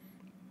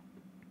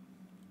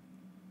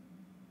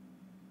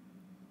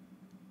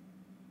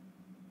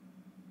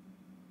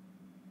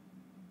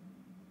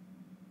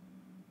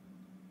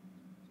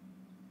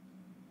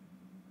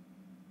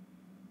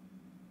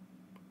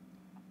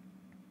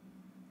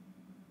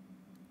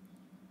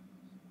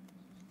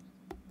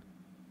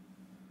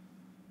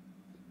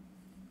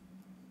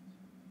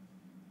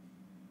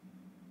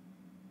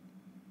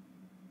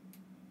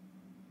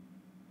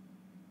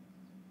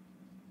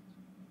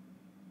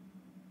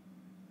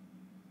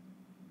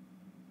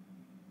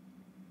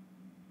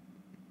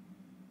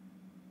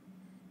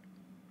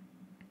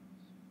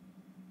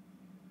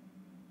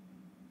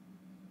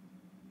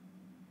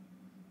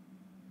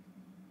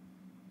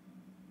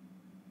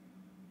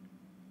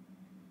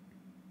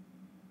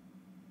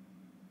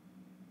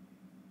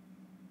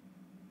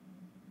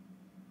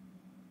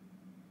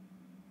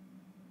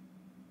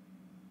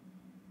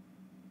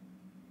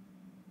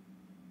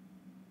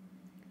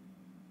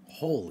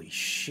 Holy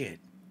shit.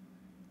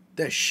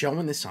 They're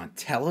showing this on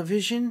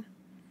television?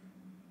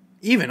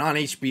 Even on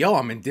HBO,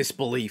 I'm in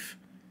disbelief.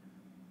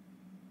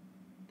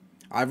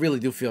 I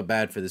really do feel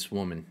bad for this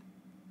woman.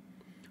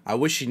 I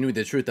wish she knew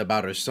the truth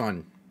about her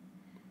son.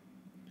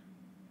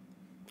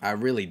 I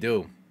really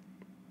do.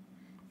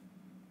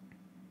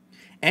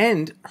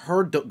 And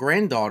her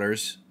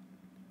granddaughters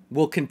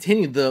will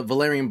continue the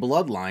Valerian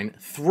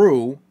bloodline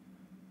through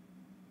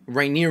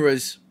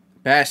Rhaenyra's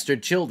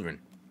bastard children.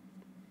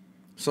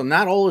 So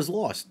not all is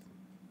lost.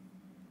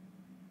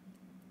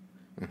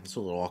 That's a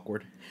little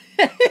awkward.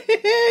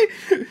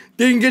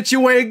 Didn't get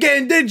your way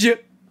again, did you?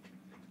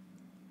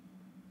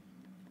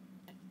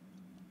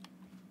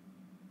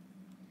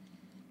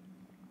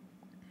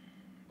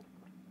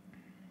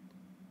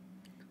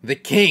 The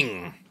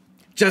king.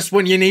 Just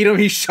when you need him,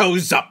 he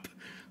shows up.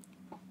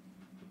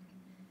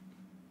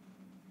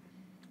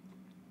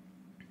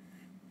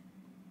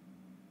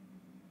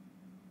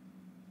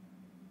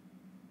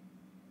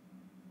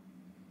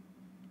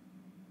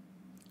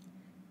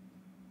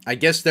 I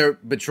guess they're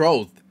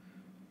betrothed.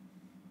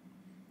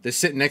 They're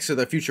sitting next to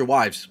their future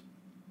wives.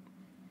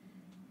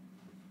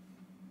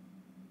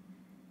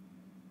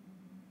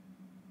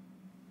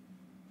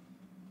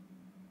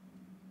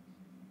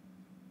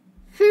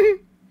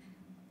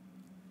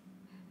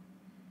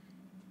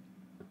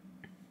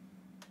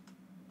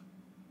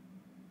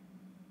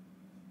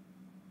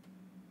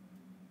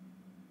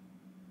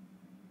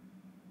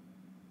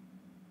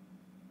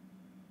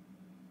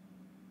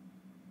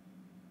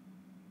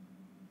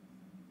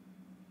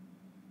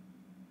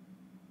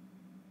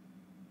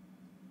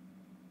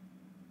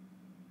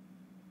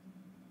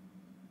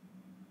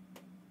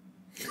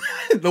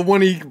 The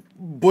one he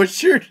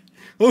butchered?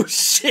 Oh,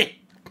 shit.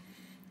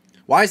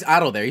 Why is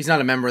Otto there? He's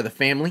not a member of the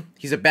family.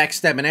 He's a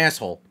backstabbing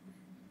asshole.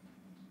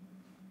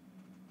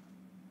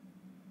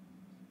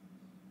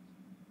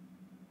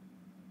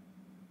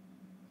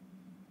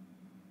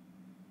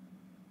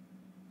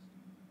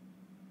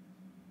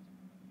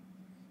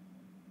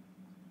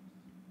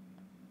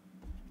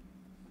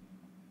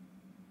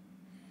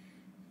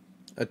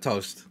 A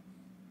toast.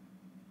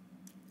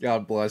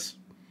 God bless.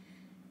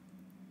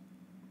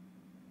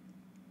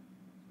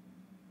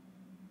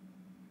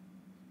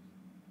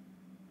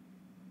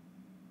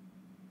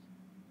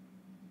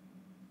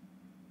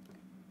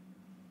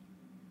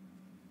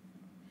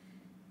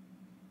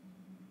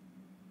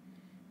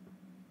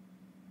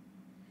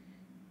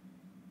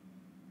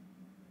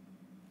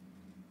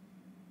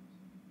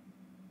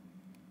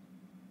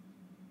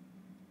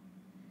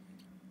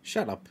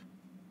 Shut up.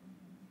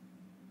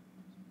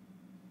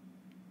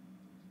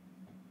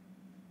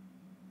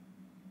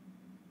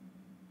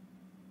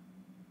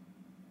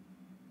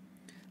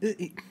 Oh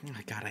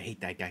my God, I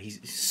hate that guy.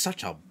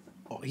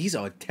 He's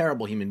a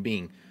terrible human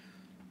being.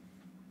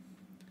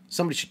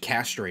 Somebody should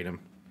castrate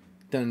him.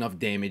 Done enough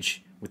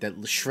damage with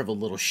that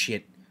shriveled little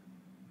shit.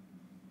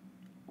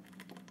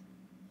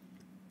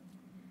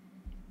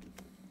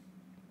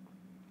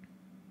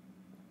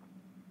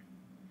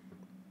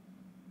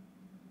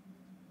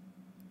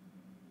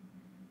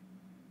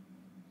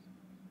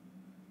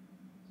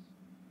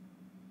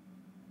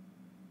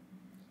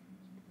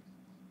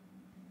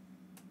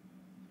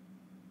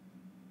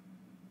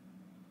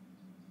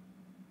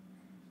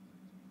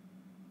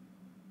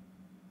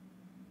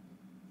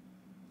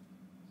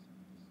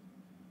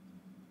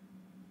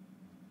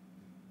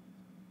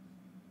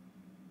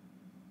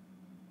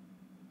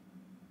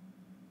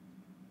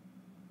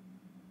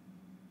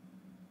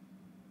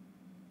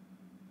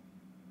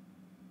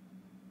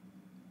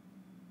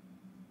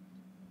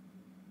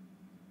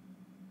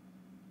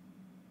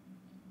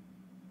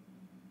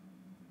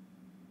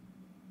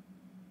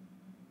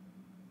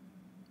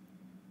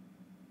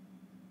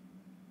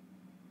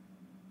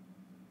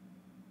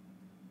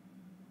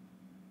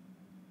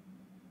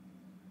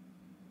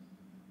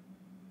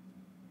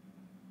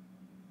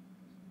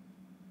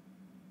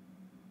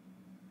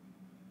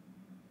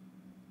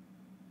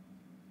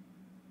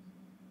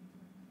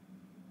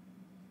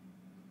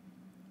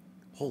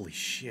 Holy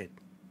shit.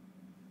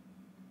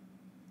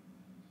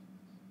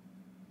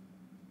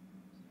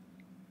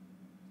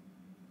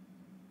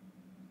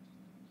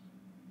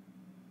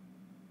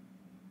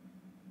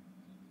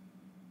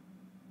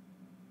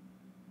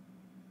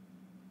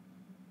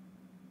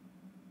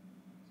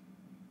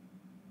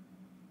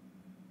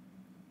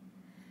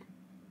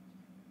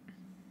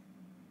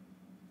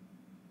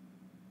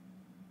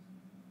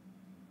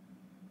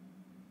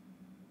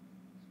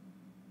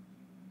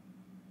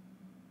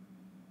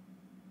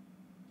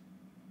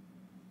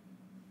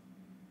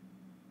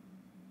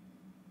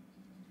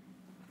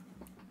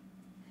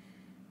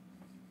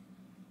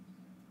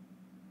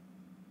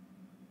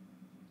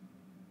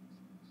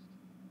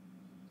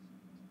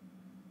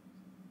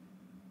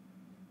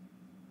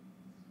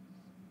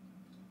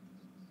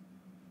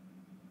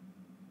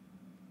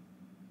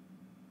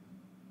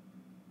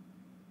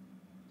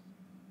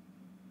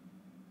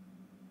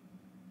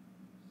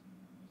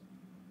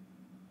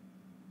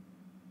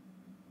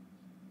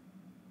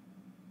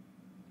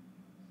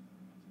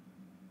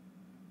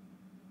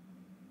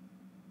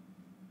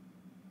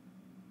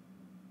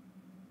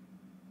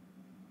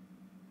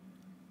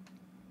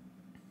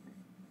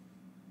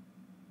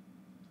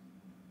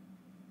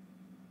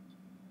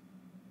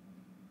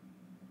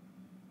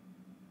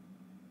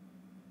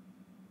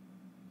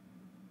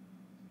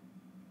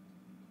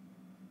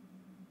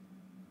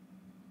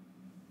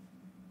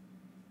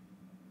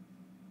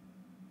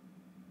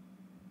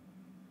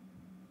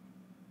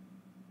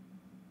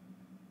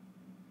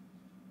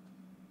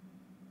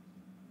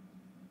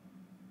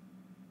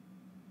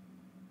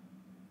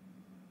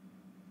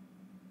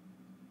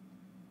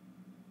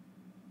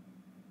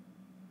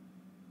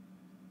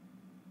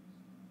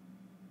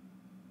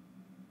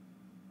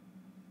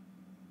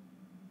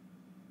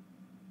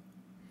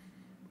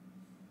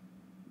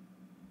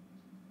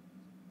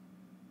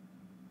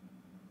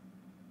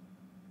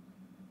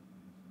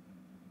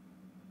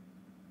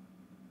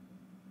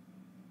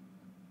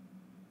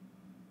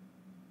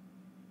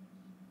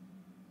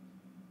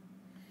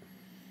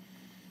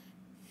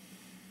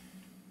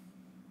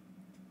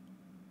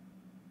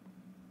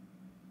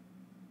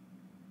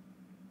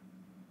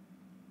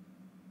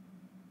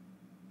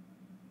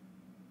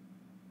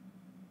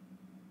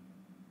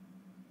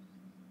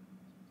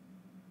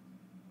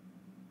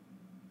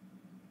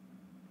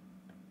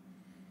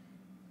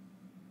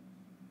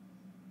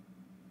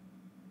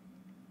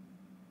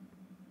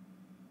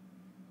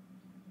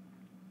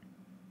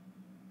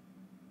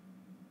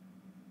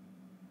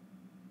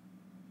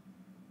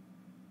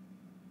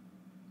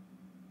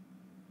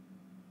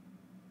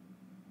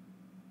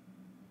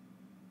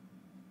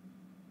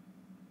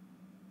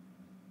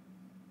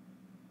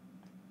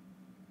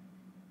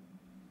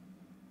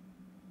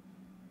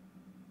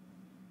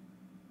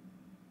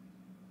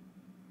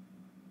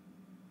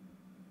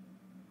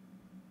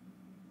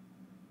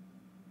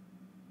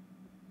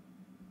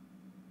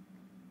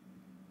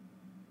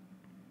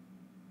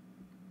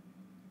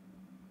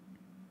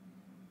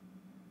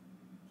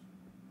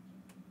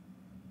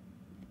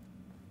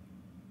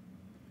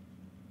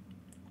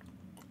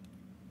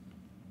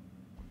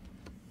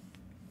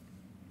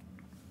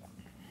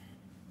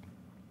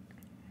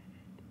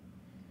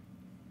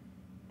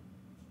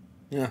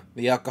 Yeah,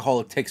 the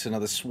alcoholic takes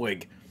another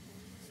swig.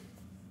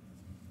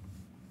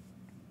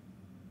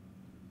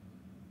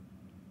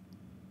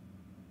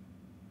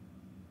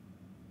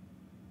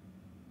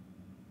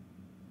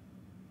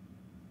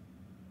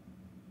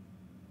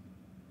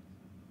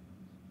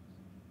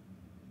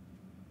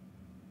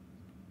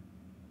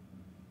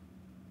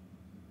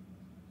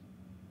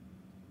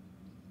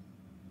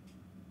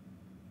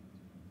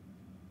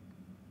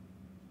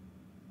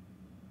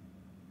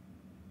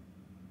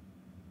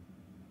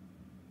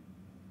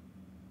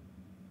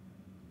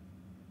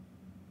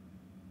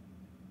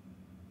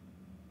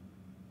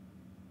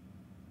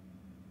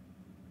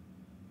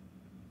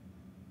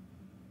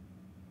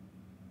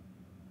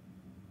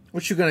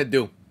 What you gonna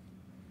do?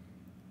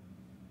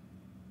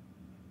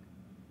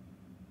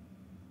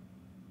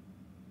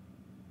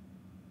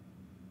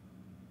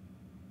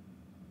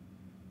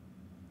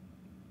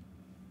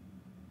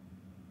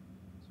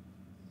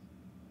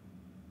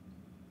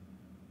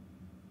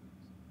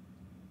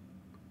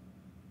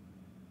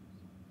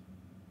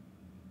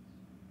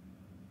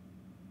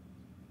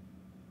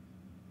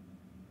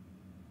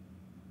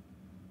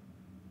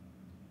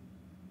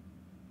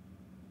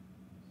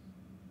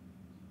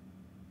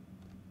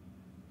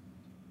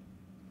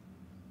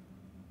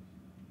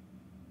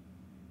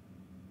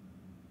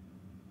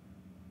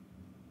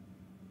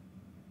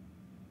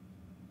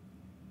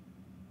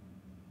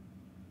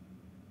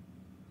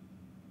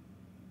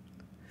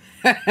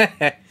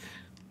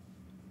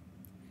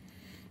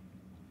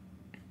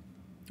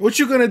 What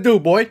you gonna do,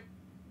 boy?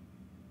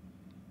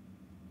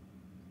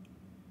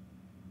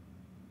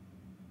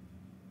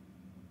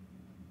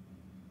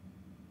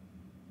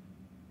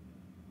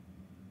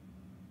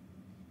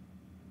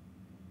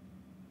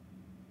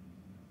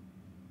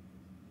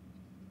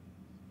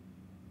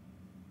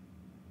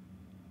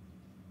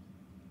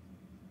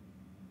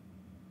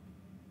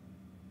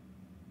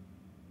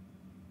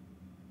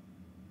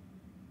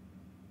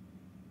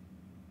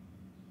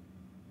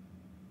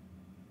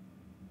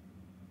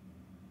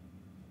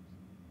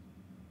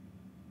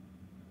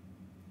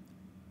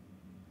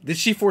 Did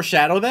she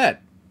foreshadow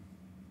that?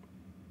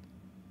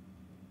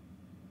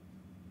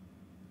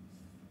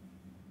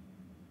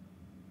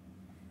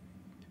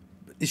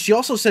 She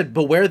also said,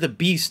 beware the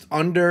beast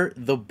under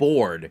the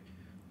board.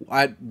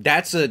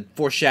 That's a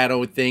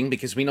foreshadowing thing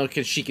because we know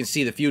she can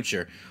see the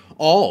future.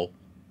 Oh,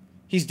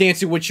 he's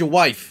dancing with your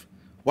wife.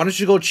 Why don't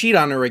you go cheat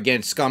on her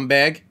again,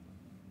 scumbag?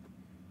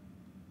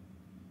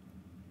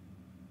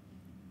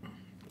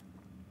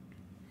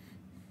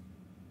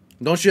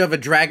 Don't you have a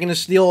dragon to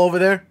steal over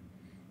there?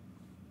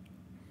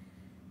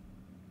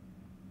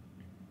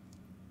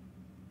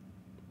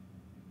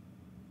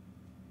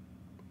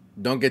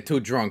 Don't get too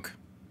drunk.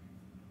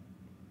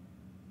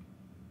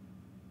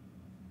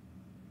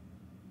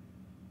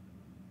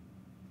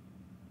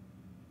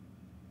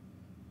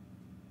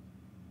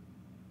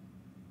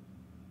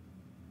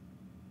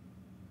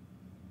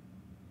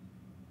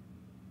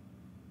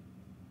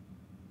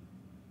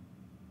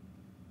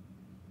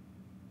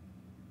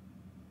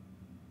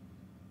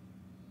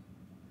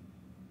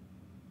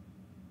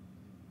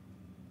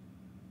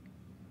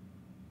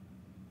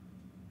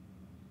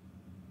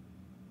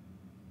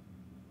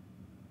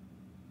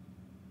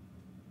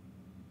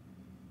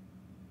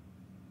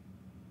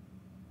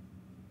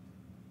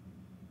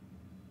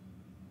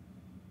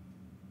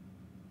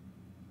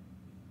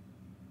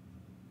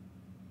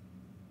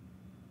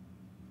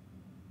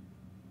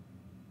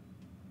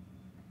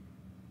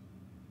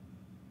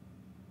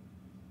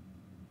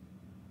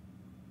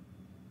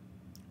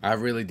 I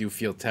really do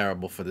feel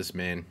terrible for this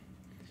man.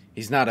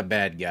 He's not a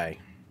bad guy.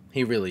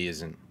 He really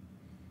isn't.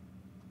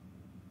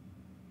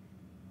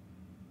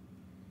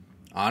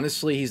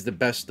 Honestly, he's the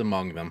best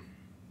among them.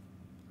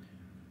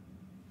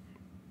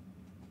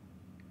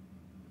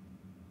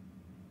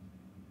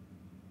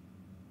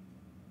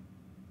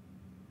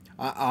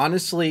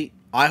 Honestly,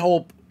 I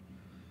hope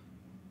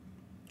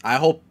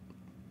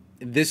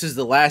this is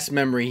the last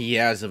memory he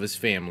has of his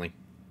family.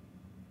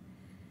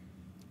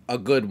 A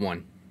good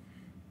one.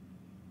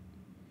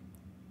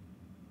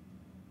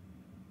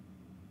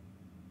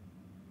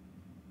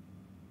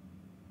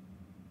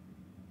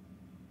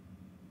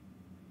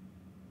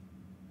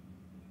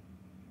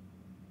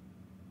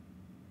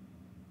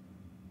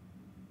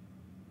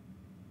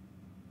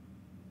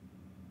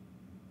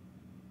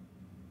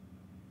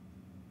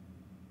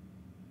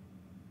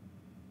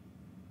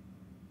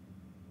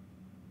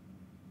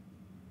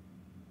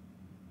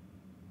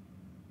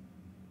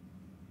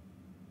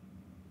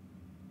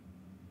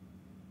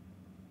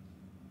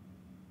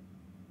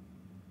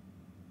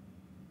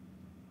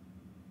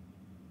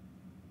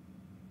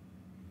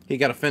 He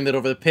got offended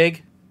over the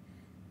pig.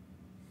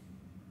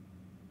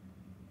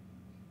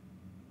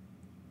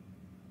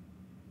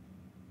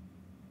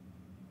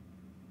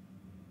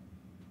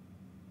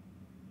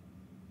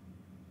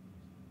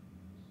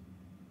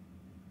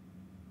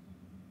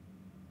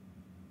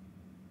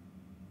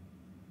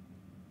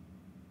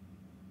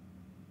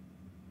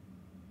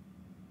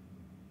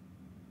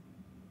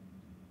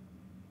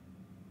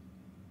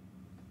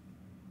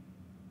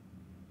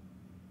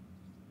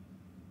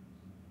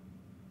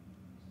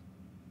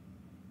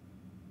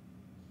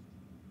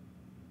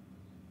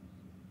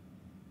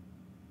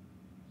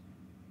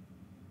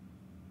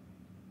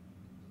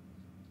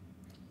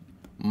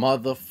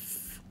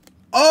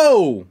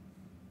 Oh!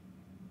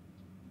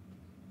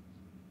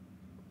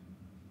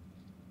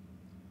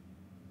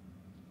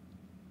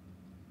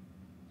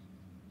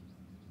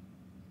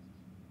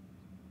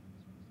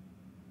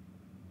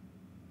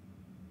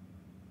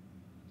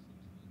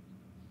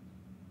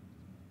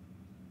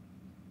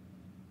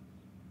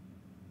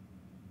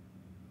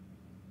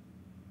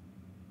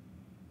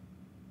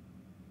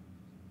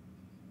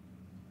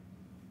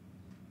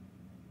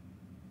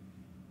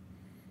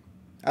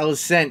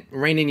 Alicent,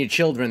 rein in your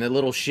children, they're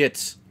little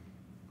shits.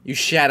 You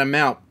shat them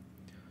out.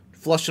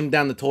 Flush them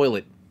down the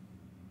toilet.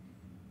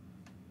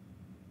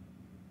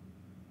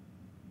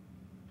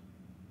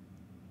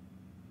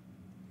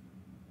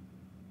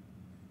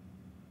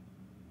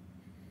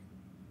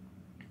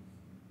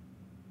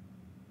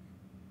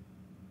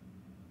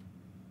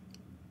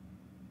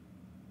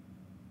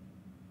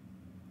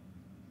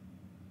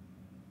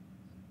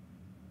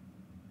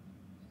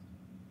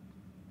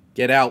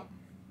 Get out.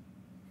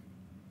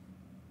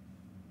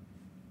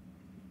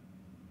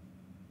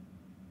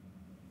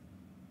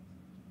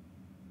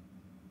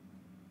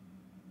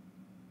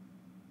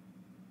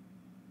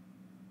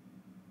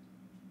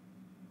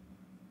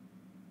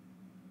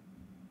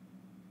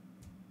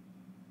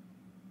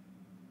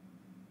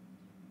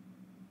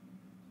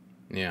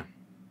 Yeah.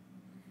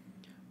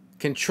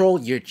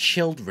 Control your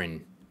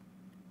children.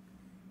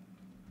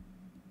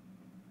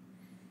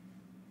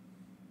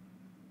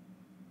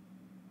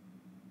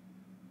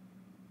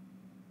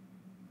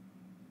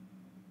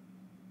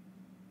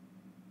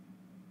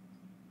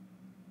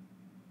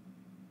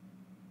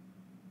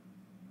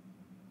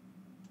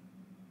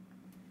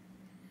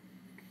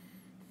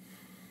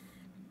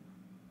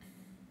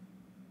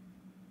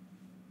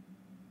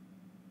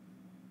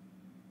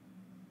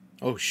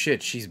 Oh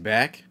shit, she's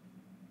back?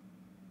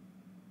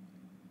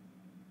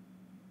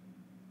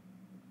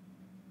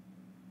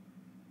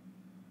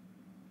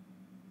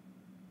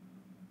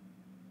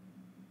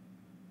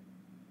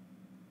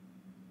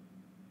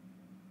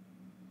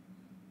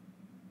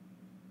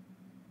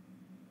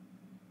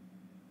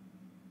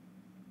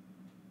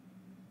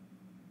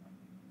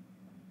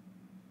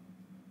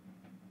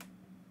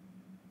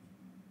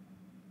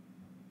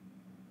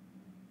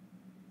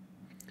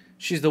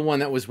 She's the one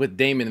that was with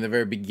Damon in the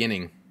very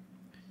beginning.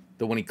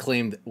 The one he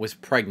claimed was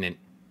pregnant,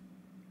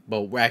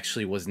 but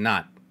actually was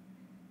not.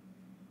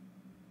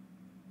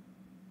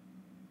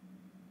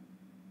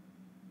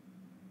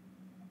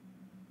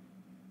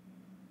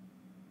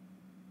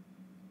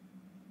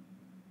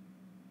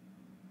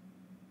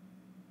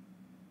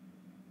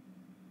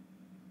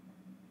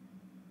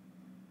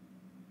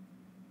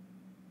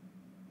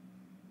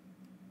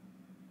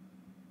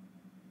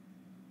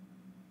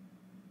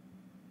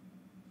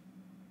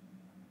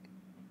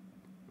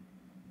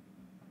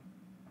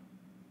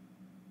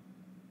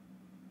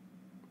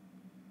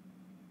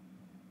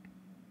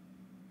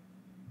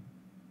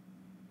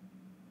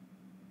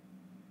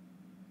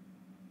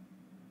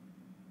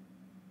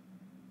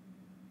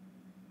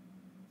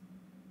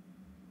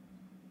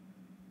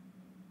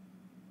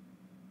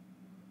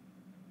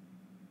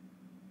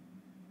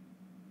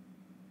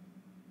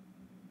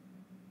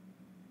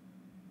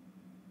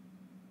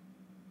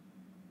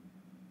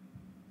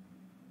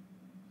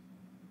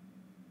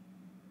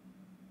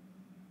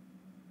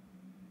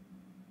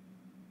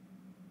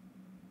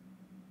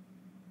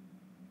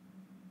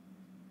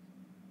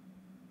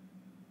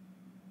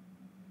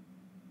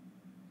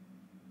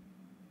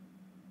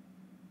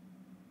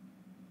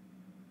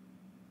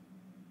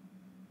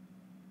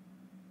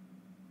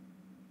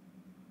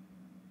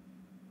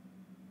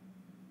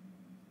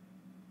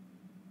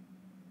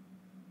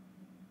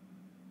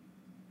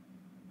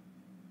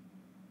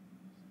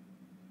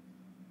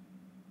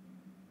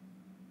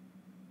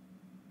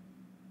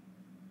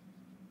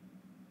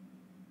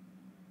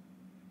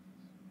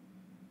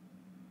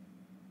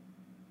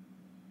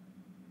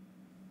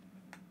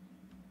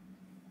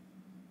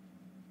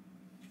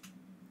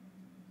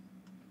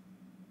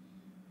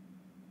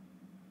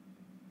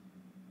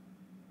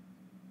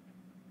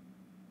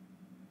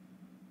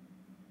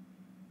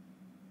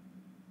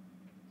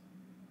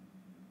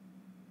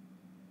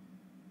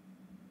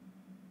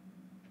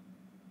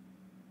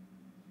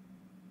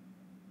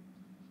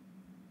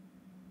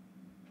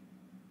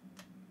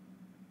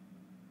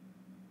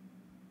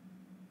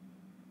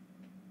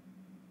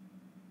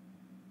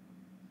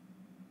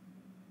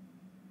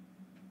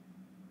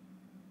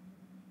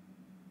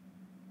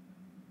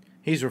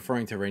 He's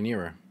referring to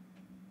Rhaenyra.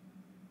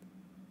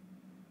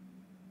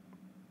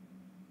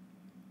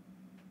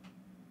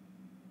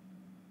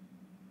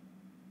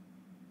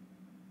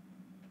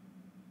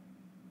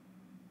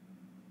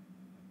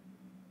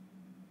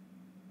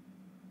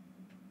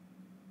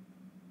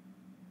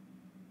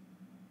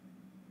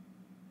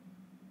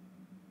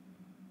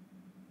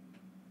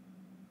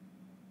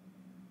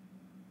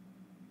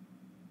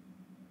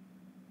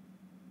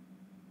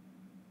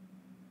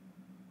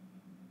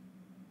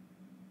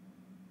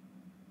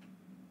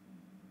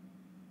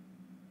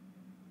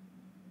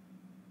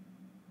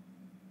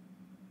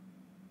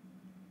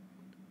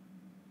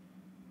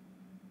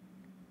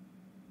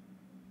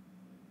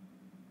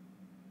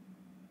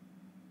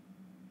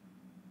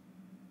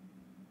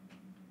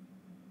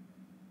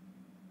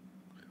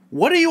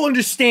 What are you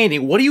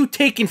understanding? What are you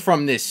taking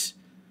from this?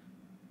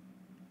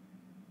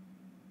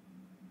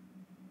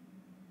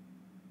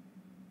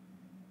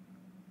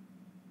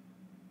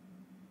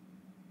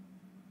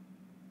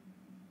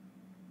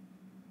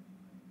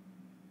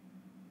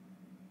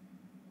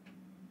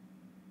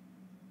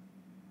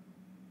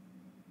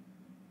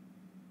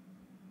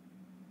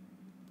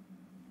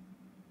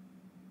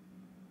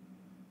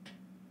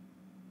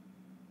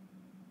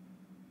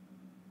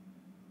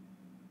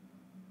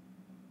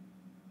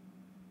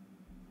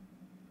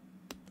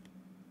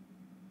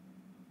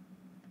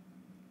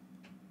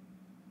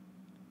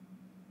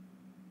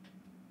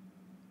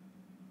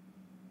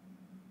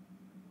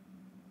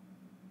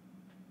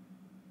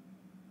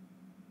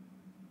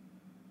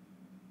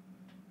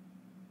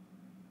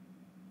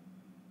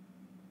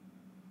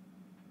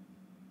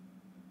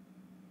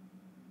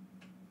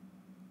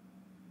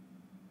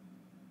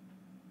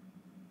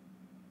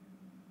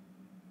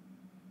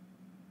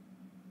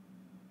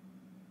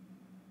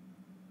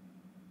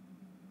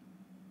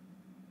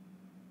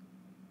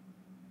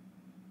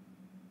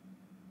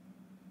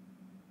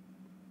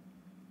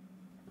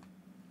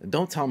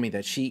 Don't tell me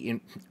that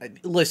she...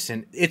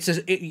 Listen, it's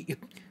a...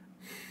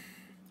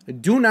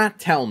 do not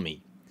tell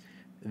me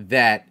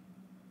that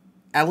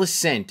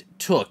Alicent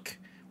took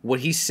what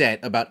he said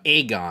about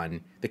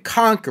Aegon, the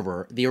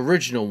Conqueror, the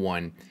original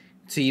one,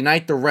 to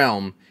unite the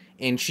realm,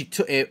 and she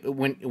took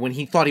when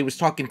he thought he was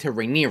talking to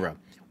Rhaenyra,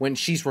 when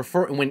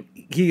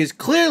he is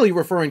clearly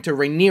referring to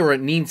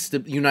Rhaenyra needs to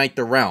unite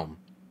the realm.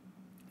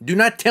 Do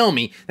not tell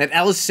me that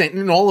Alicent,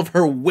 in all of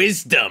her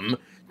wisdom,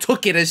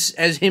 took it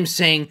as him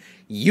saying,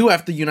 you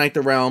have to unite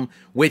the realm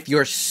with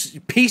your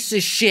piece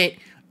of shit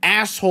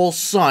asshole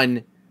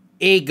son,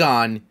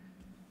 Aegon,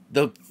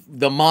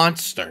 the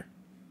monster.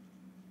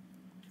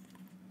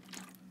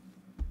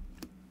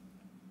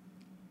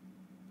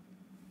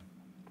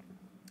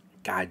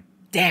 God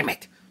damn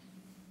it.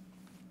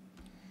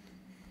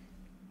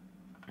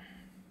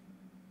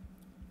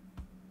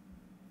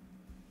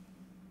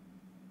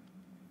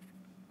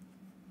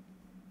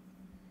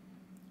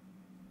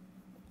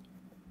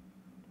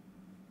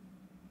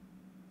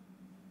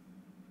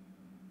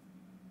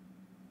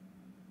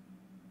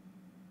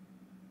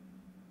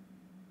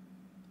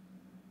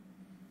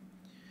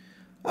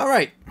 All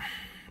right,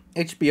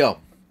 HBO.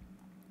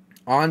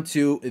 On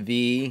to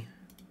the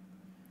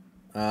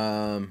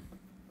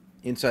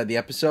inside the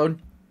episode.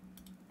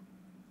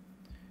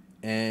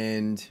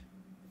 And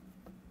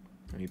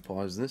let me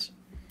pause this.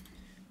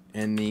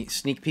 And the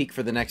sneak peek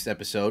for the next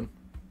episode.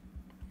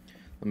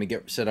 Let me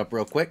get set up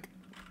real quick.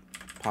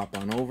 Pop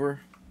on over.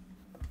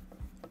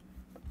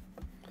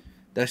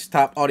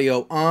 Desktop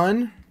audio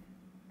on.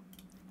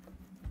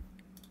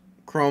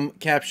 Chrome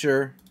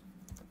capture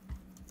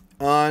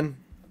on.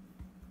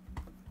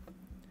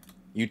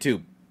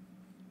 YouTube.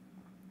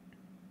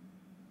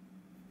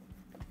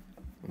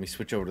 Let me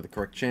switch over to the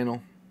correct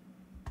channel.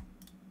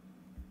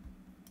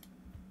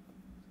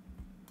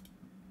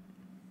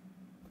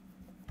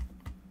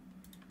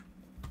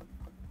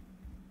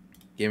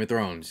 Game of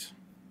Thrones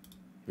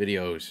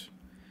videos.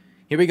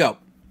 Here we go.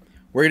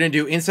 We're going to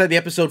do inside the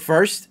episode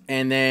first,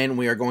 and then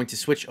we are going to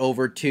switch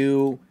over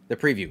to the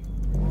preview.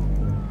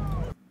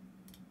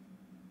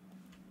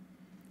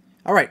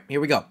 All right, here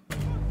we go.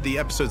 The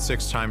episode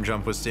 6 time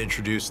jump was to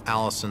introduce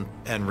Alicent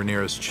and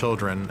Rhaenyra's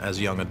children as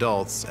young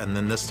adults, and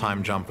then this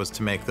time jump was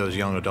to make those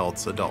young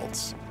adults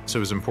adults. So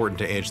it was important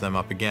to age them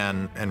up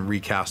again and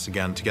recast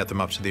again to get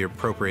them up to the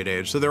appropriate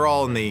age. So they're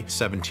all in the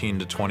 17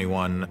 to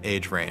 21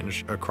 age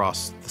range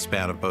across the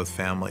span of both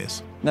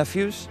families.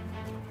 Nephews?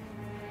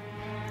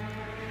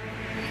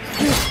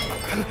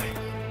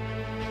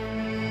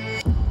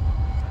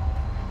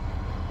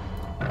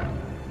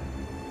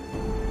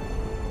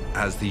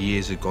 As the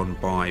years have gone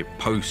by,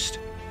 post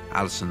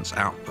Alicent's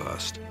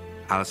outburst,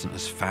 Alicent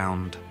has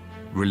found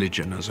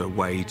religion as a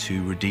way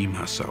to redeem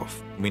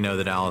herself. We know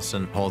that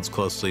Alicent holds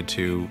closely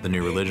to the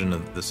new religion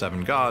of the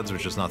Seven Gods,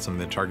 which is not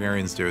something the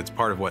Targaryens do. It's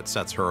part of what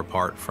sets her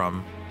apart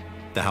from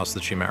the house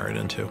that she married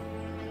into.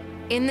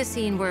 In the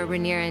scene where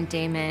Rhaenyra and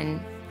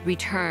Daemon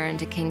return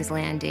to King's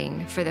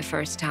Landing for the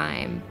first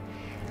time,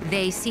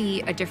 they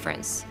see a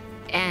difference.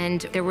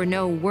 And there were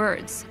no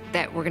words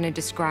that were going to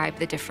describe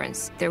the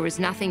difference. There was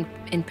nothing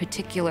in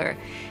particular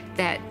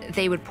that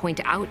they would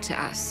point out to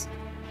us.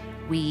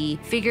 We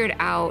figured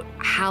out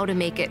how to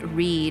make it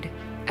read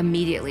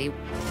immediately.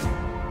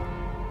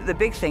 The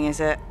big thing is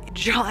a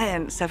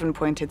giant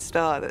seven-pointed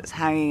star that's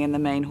hanging in the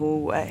main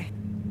hallway.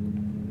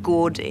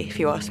 Gaudy, if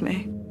you ask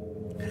me.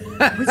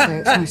 I would say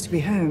it's nice to be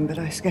home, but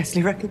I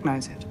scarcely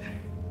recognize it.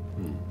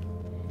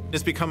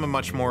 It's become a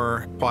much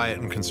more quiet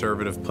and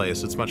conservative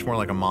place. It's much more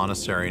like a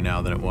monastery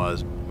now than it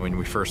was. When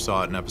we first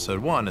saw it in episode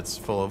 1, it's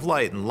full of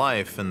light and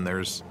life, and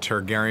there's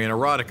Targaryen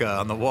erotica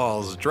on the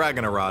walls,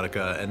 dragon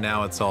erotica, and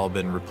now it's all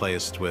been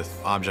replaced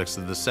with objects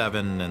of the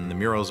Seven, and the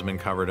murals have been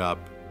covered up.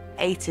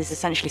 8 is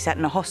essentially set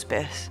in a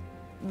hospice.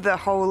 The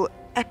whole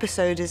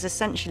episode is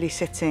essentially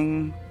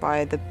sitting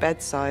by the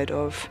bedside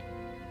of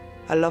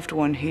a loved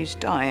one who's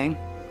dying.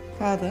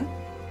 Father?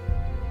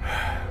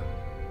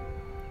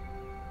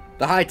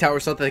 The Hightower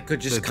thought they could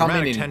just come in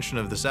and... The dramatic tension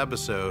of this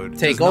episode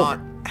does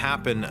not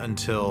happen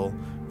until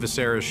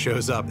Viserys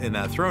shows up in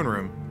that throne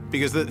room.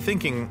 Because the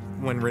thinking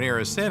when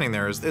Rhaenyra is standing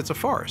there is it's a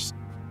farce.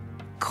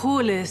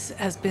 Corlys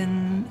has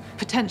been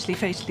potentially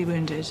fatally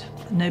wounded.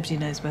 Nobody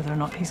knows whether or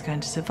not he's going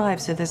to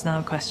survive, so there's now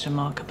a question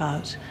mark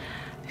about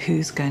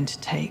who's going to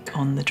take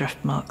on the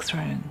Driftmark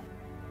throne.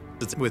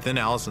 It's within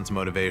Alicent's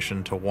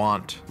motivation to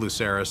want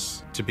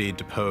Lucerys to be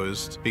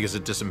deposed because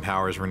it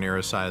disempowers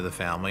Rhaenyra's side of the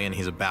family, and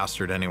he's a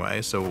bastard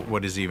anyway, so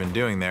what is he even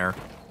doing there?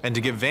 And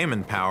to give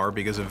Vaemond power,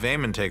 because if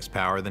Vaemond takes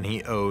power, then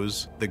he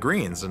owes the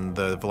Greens, and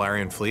the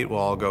Valyrian fleet will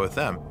all go with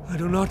them. I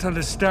do not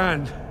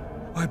understand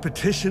why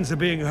petitions are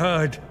being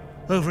heard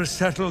over a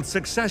settled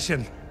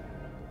succession.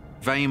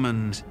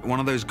 Vaemond, one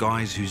of those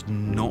guys who's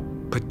not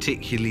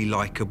particularly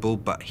likable,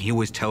 but he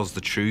always tells the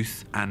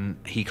truth, and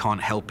he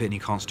can't help it and he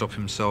can't stop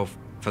himself.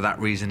 For that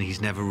reason,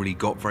 he's never really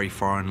got very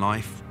far in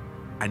life.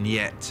 And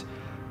yet,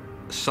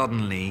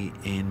 suddenly,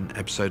 in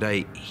episode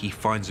 8, he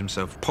finds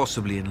himself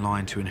possibly in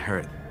line to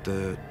inherit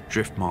the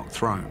Driftmark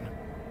throne.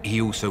 He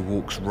also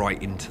walks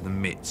right into the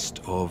midst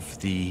of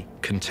the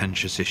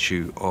contentious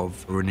issue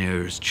of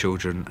Rhaenyra's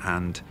children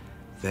and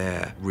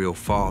their real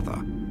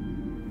father.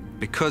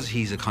 Because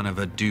he's a kind of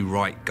a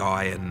do-right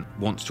guy and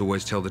wants to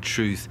always tell the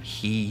truth,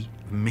 he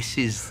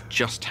misses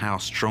just how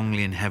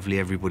strongly and heavily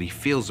everybody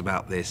feels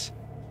about this.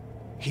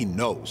 He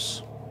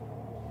knows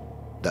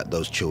that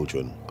those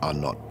children are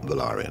not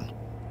Valyrian.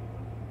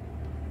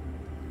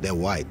 They're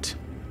white.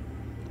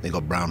 They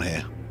got brown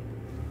hair.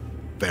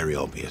 Very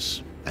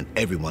obvious. And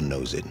everyone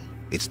knows it.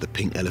 It's the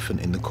pink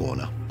elephant in the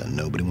corner that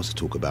nobody wants to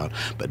talk about,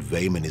 but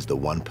Vaemond is the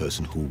one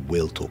person who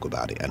will talk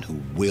about it and who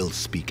will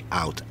speak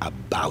out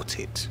about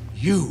it.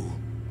 You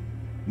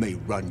may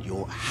run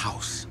your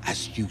house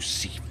as you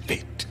see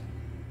fit,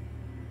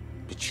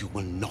 but you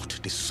will not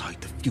decide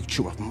the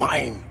future of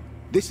mine.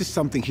 This is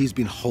something he's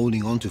been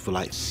holding on to for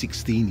like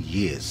 16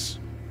 years.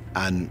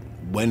 And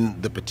when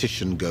the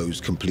petition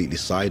goes completely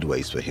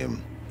sideways for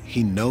him,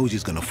 he knows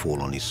he's gonna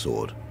fall on his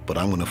sword, but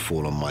I'm gonna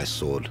fall on my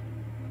sword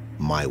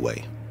my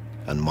way.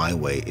 And my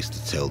way is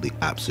to tell the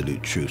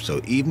absolute truth. So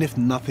even if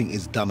nothing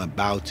is done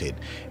about it,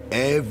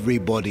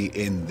 everybody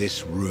in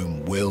this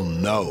room will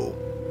know.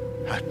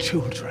 Her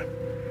children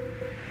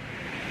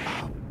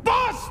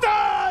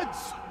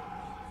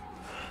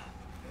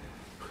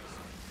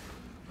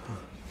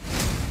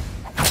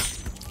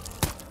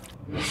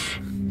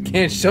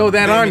Can't show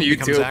that on Daemon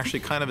becomes YouTube. actually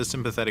kind of a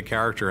sympathetic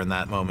character in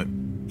that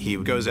moment. He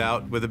goes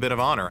out with a bit of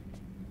honor.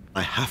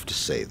 I have to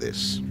say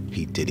this.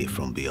 He did it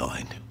from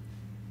behind.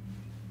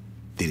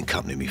 Didn't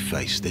come to me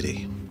face, did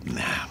he?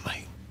 Nah,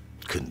 mate.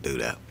 Couldn't do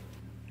that.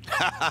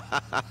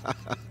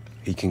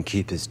 He can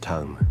keep his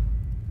tongue.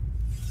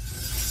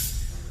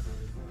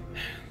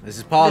 This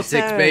is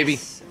politics, baby.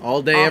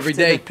 All day, every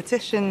day. The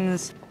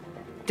petitions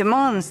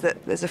demands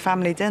that there's a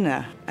family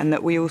dinner and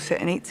that we all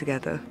sit and eat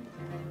together.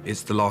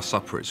 It's the Last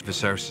Supper, it's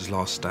Viserys'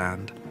 last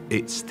stand.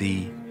 It's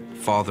the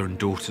father and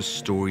daughter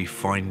story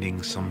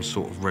finding some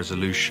sort of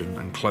resolution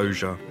and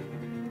closure.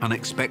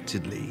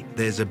 Unexpectedly,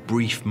 there's a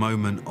brief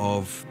moment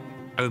of,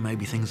 oh,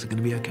 maybe things are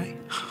going to be okay.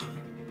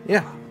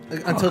 Yeah,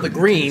 until the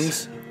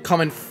Greens come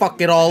and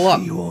fuck it all up.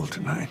 See you all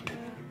tonight.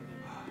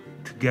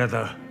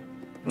 Together.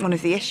 One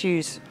of the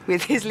issues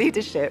with his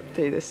leadership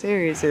through the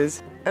series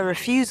is a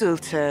refusal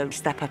to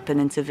step up and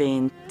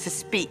intervene, to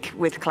speak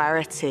with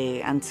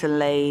clarity and to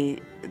lay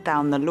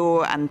down the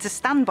law and to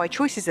stand by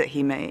choices that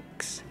he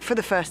makes. For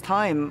the first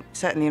time,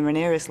 certainly in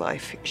Rhaenyra's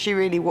life, she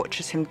really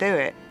watches him do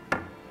it.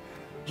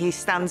 He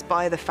stands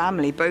by the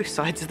family, both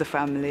sides of the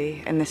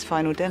family, in this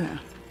final dinner.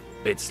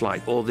 It's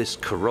like all this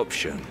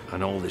corruption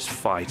and all this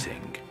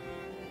fighting.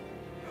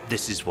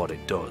 This is what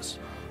it does.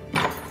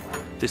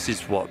 This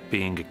is what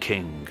being a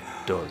king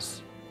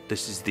does.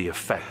 This is the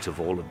effect of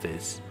all of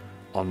this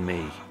on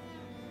me.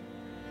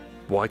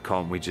 Why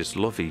can't we just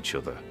love each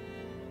other?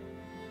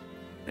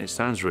 It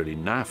sounds really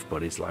naff,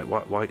 but it's like,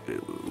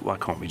 why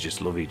can't we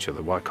just love each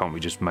other? Why can't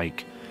we just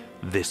make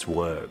this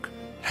work?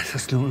 Let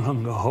us no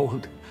longer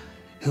hold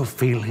ill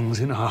feelings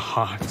in our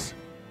hearts.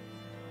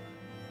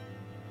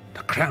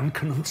 The crown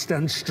cannot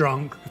stand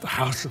strong if the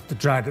House of the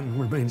Dragon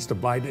remains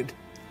divided.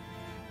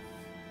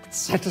 But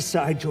set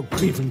aside your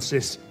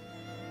grievances.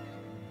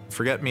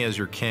 Forget me as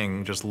your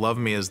king, just love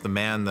me as the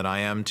man that I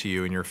am to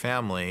you and your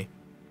family.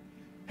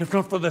 If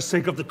not for the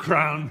sake of the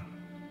crown,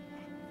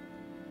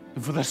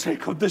 and for the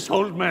sake of this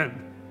old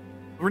man.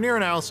 Rhaenyra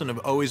and Alicent have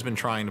always been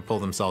trying to pull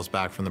themselves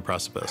back from the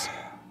precipice.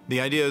 The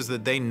idea is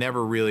that they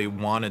never really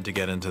wanted to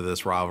get into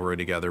this rivalry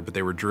together, but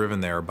they were driven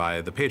there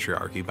by the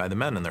patriarchy, by the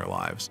men in their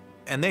lives.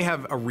 And they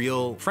have a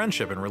real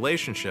friendship and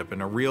relationship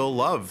and a real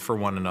love for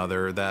one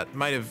another that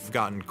might have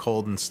gotten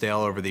cold and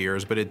stale over the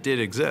years, but it did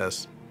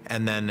exist.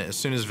 And then as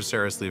soon as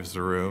Viserys leaves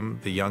the room,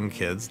 the young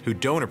kids, who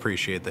don't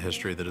appreciate the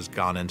history that has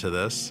gone into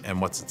this and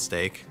what's at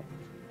stake,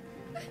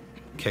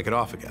 kick it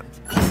off again.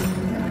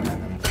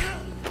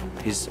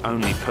 His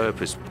only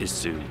purpose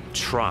is to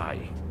try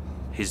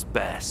his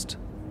best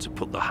to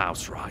put the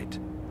house right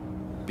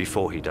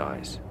before he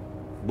dies,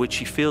 which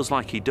he feels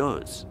like he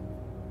does.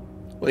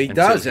 Well, he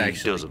does, he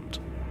actually. doesn't.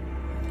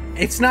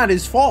 It's not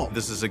his fault.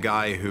 This is a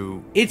guy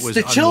who It's was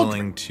the children.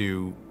 unwilling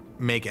to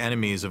make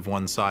enemies of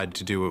one side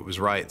to do what was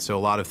right. So a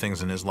lot of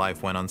things in his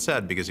life went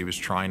unsaid because he was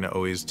trying to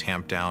always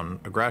tamp down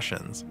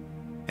aggressions.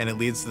 And it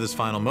leads to this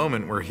final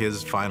moment where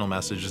his final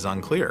message is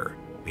unclear.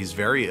 He's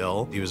very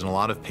ill. He was in a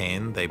lot of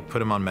pain. They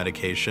put him on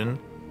medication.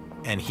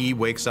 And he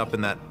wakes up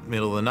in that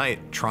middle of the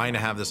night trying to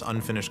have this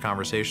unfinished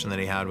conversation that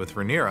he had with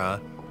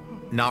Rhaenyra,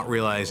 not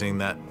realizing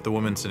that the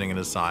woman sitting at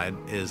his side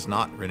is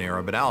not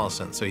Rhaenyra, but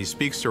Alicent. So he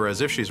speaks to her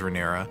as if she's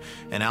Rhaenyra,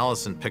 and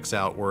Alicent picks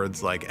out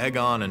words like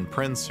Aegon and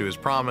Prince, who is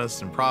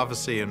promised, and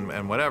prophecy,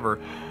 and whatever,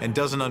 and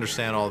doesn't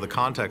understand all the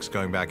context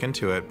going back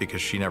into it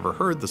because she never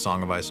heard the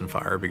Song of Ice and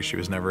Fire because she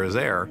was never his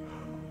heir.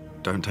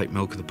 Don't take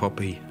milk of the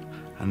poppy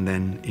and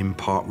then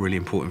impart really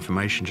important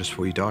information just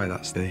before you die.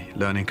 That's the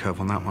learning curve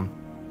on that one.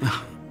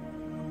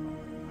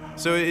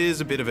 So it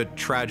is a bit of a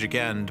tragic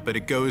end, but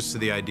it goes to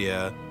the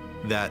idea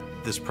that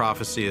this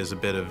prophecy is a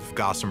bit of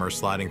gossamer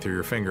sliding through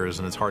your fingers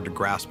and it's hard to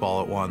grasp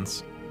all at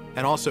once.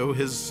 And also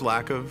his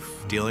lack of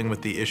dealing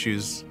with the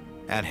issues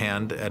at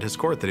hand at his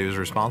court that he was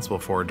responsible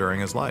for during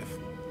his life.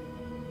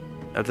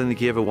 I don't think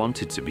he ever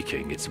wanted to be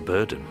king. It's a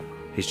burden.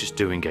 He's just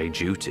doing a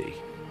duty.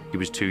 He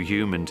was too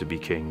human to be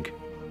king.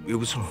 It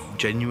was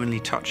genuinely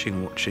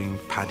touching watching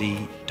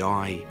Paddy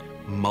die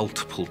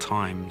multiple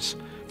times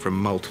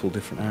from multiple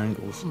different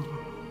angles.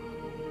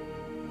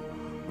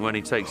 When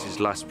he takes his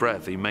last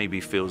breath, he maybe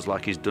feels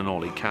like he's done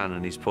all he can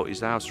and he's put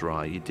his house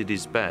right. He did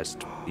his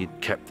best. He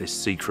kept this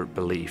secret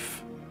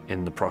belief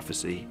in the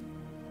prophecy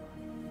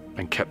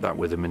and kept that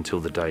with him until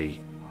the day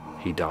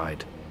he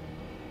died.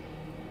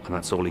 And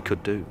that's all he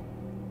could do.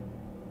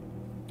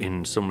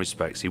 In some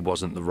respects, he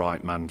wasn't the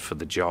right man for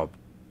the job.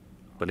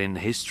 But in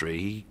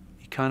history,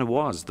 he kind of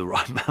was the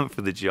right man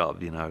for the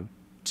job, you know,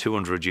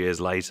 200 years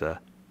later.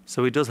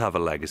 So he does have a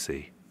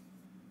legacy.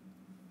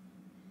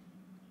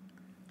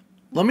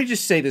 Let me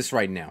just say this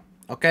right now,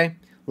 okay?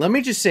 Let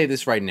me just say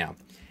this right now,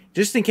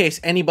 just in case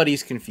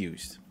anybody's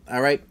confused,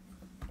 all right?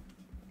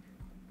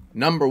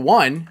 Number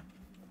one,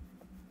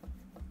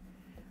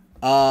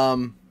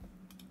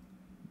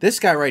 this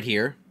guy right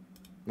here,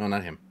 no,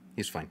 not him.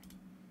 He's fine.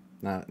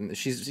 No,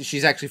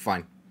 she's actually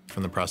fine.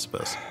 From the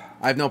precipice.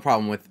 I have no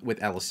problem with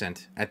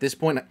Alicent. At this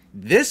point,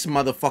 this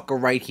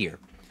motherfucker right here,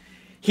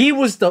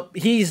 he's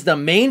the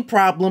main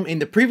problem in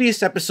the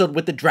previous episode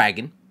with the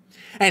dragon.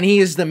 And he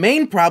is the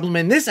main problem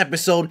in this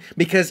episode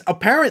because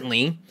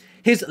apparently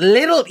his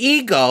little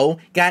ego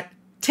got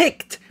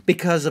ticked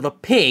because of a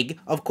pig.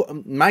 Of course,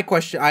 my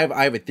question,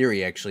 I have a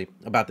theory actually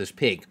about this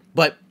pig,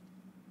 but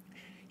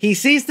he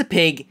sees the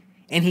pig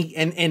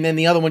and then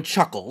the other one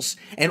chuckles,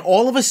 and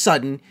all of a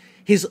sudden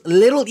his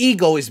little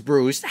ego is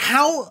bruised.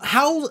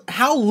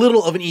 How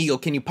little of an ego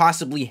can you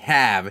possibly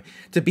have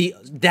to be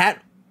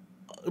that?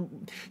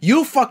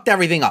 You fucked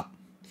everything up.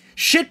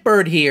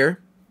 Shitbird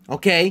here,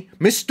 okay?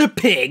 Mr.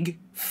 Pig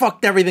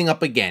fucked everything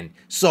up again.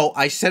 So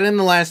I said it in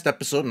the last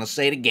episode, and I'll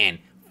say it again.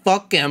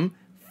 Fuck him.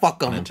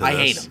 Fuck him. I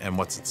hate him. And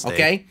what's at stake?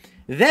 Okay?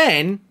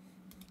 Then,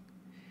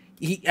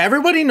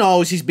 everybody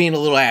knows he's being a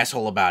little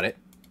asshole about it.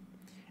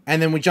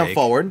 And then we jump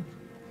forward.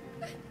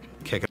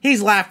 Kick it.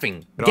 He's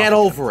laughing. Get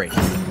over it.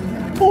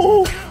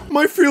 Oh,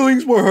 my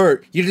feelings were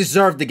hurt. You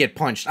deserve to get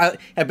punched. I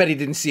bet he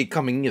didn't see it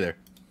coming either.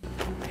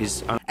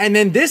 And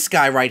then this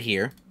guy right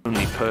here.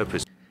 Only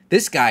purpose.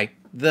 This guy,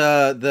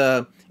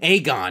 the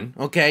Aegon,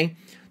 okay?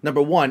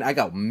 Number one, I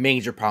got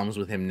major problems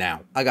with him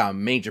now.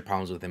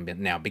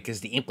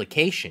 Because the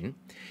implication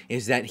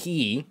is that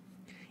he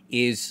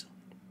is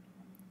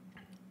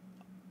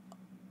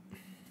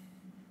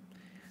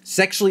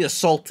sexually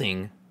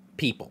assaulting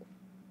people.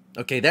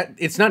 Okay,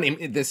 that's not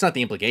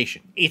the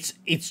implication. It's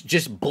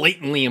just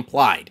blatantly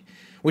implied,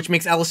 which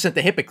makes Alicent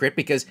the hypocrite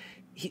because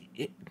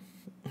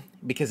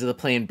of the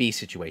Plan B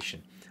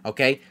situation.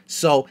 Okay,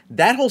 so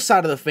that whole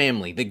side of the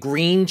family, the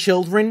Green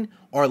children,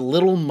 are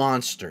little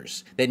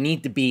monsters that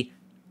need to be,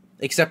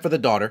 except for the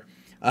daughter,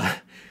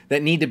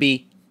 that need to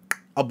be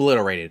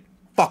obliterated.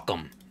 Fuck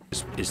them.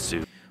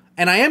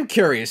 And I am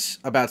curious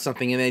about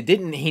something, and they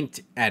didn't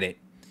hint at it.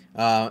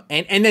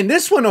 And then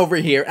this one over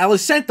here,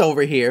 Alicent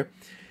over here,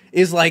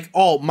 is like,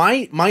 oh,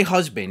 my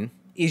husband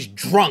is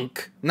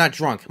drunk. Not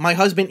drunk. My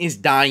husband is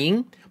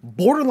dying,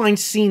 borderline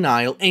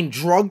senile, and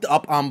drugged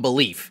up on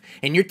belief.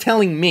 And you're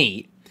telling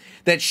me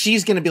that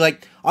she's going to be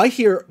like, I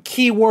hear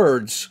key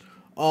words,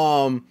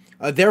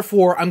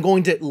 therefore I'm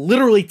going to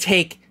literally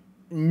take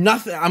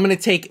nothing. I'm going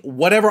to take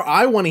whatever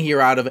I want to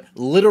hear out of it,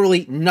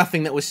 literally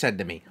nothing that was said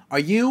to me. Are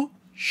you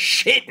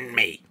shitting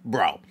me,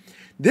 bro?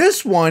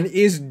 This one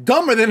is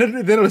dumber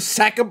than a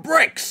sack of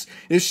bricks.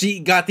 If she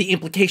got the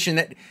implication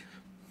that...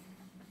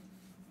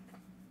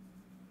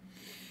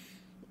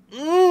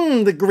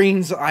 the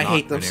Greens, I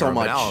hate them so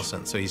much.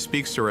 Alicent, so he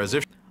speaks to her as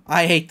if...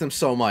 I hate them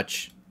so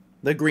much.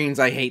 The Greens,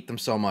 I hate them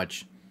so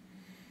much.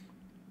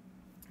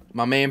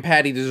 My man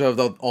Patty deserves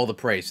all the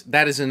praise.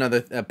 That is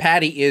another...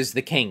 Patty is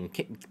the king.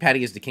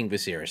 Patty is the King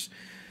Viserys.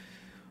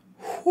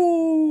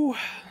 Whew.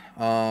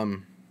 Alright,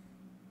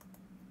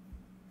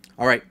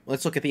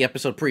 let's look at the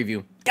episode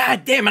preview.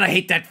 God damn it, I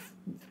hate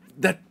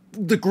the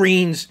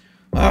Greens.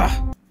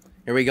 Ugh.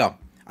 Here we go.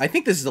 I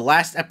think this is the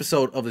last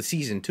episode of the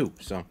season, too,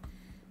 so...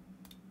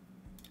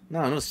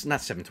 No, it's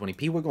not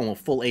 720p. We're going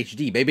full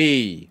HD,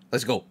 baby.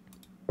 Let's go.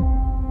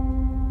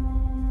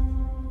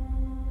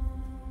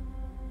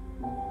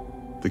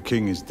 The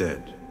king is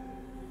dead.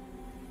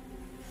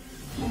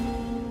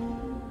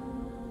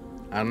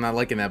 I'm not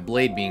liking that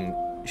blade being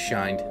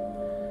shined.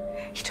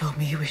 He told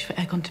me you wish for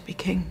Aegon to be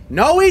king.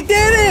 No, he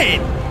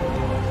didn't!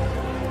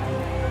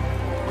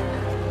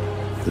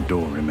 The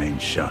door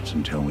remains shut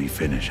until we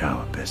finish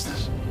our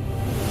business.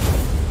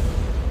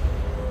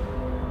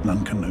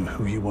 None can know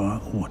who you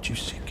are or what you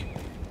seek.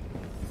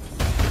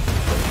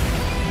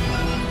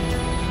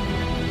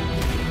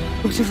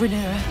 What of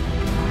Rhaenyra?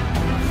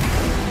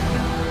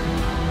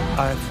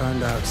 I have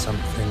found out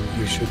something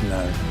you should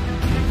know.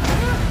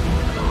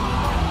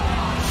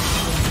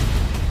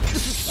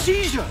 This is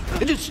seizure,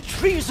 and it's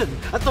treason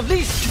at the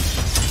least.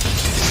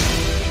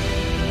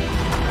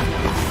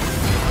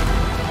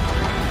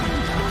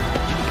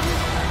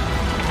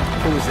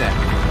 Who was that?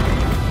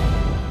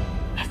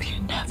 Have you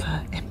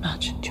never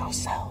imagined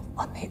yourself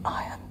on the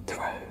Iron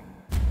Throne?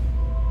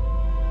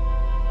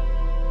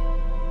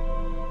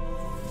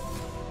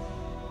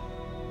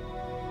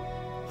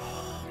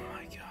 Oh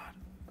my god.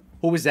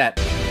 Who was that?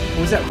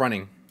 Who was that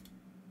running?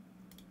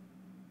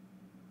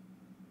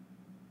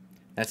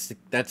 That's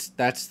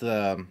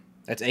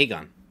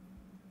Aegon.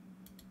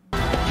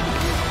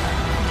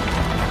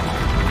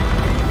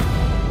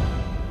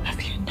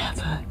 Have you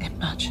never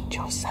imagined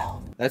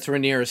yourself That's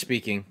Rhaenyra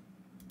speaking.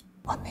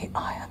 on the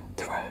Iron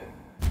Throne?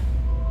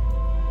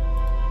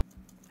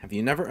 Have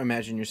you never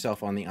imagined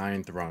yourself on the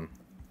Iron Throne?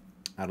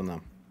 I don't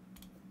know.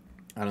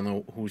 I don't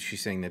know who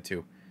she's saying that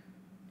to.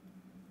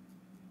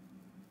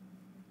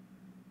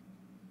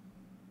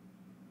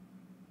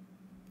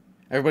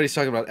 Everybody's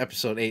talking about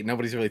episode 8.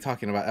 Nobody's really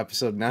talking about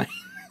episode 9.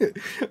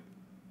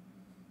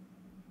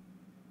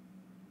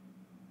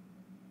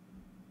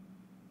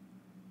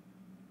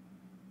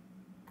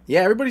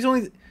 Yeah, everybody's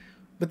only...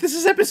 But this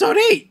is episode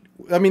 8.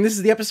 I mean, this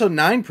is the episode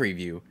 9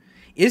 preview.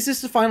 Is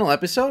this the final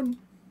episode?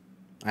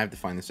 I have to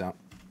find this out.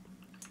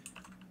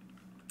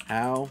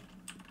 How...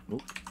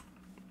 Oop,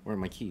 where are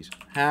my keys?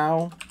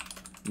 How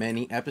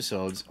many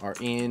episodes are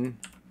in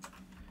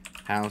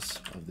House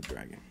of the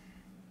Dragon?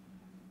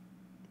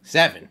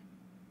 7.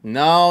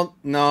 No.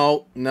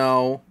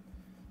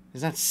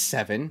 It's not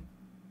 7.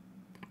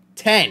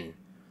 10.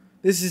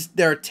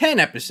 There are 10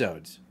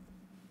 episodes.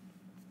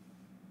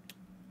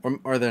 Or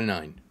are there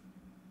 9?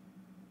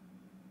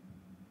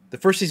 The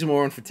first season will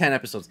run for 10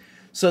 episodes.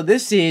 So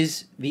this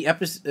is the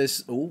episode...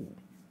 Ooh.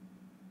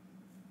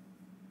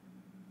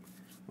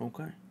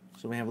 Okay.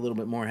 So we have a little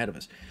bit more ahead of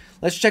us.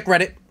 Let's check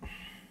Reddit.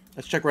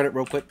 Let's check Reddit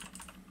real quick.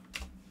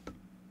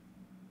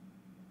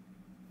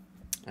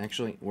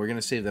 Actually, we're going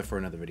to save that for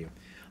another video.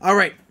 All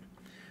right.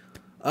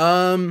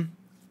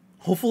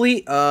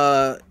 Hopefully,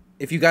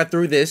 if you got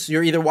through this,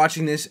 you're either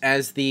watching this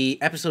as the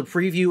episode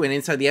preview and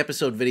inside the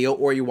episode video,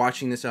 or you're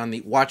watching this on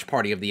the watch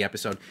party of the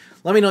episode.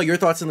 Let me know your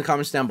thoughts in the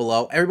comments down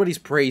below. Everybody's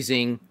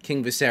praising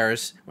King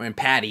Viserys, and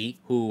Patty,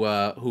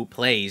 who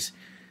plays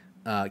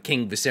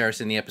King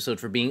Viserys in the episode,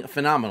 for being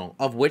phenomenal,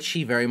 of which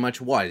he very much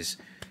was.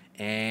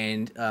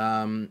 And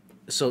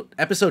so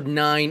episode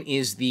 9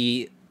 is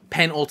the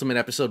penultimate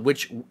episode,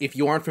 which, if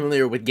you aren't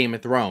familiar with Game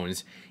of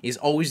Thrones, is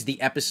always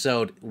the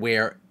episode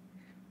where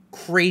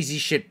crazy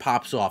shit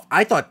pops off.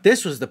 I thought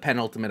this was the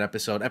penultimate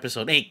episode,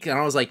 episode 8, and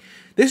I was like,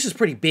 this is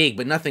pretty big,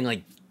 but nothing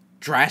like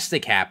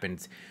drastic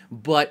happened.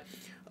 But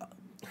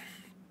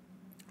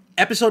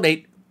episode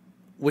 8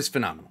 was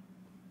phenomenal.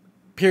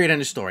 Period,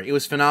 end of story. It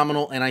was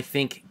phenomenal, and I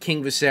think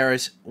King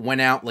Viserys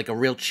went out like a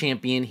real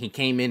champion. He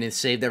came in and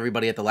saved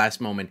everybody at the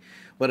last moment.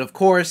 But of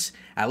course,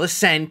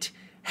 Alicent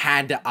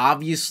had to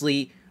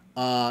obviously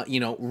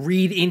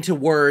read into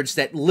words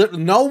that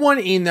no one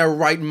in their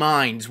right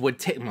minds would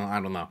take. Well, I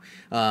don't know.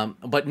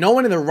 But no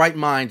one in their right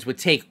minds would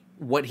take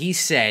what he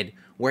said,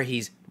 where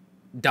he's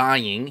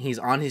dying, he's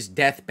on his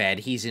deathbed,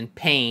 he's in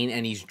pain,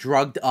 and he's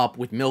drugged up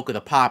with milk of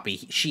the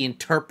poppy. She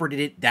interpreted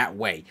it that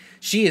way.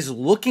 She is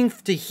looking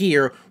to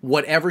hear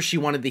whatever she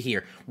wanted to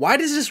hear. Why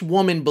does this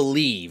woman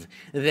believe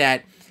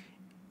that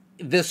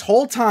this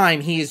whole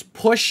time he is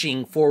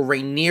pushing for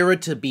Rhaenyra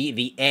to be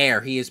the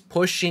heir? He is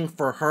pushing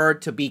for her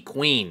to be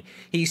queen.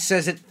 He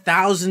says it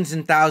thousands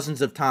and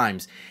thousands of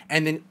times.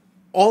 And then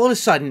all of a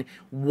sudden,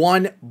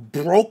 one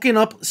broken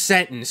up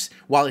sentence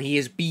while he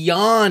is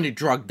beyond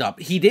drugged up.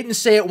 He didn't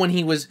say it when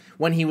he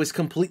was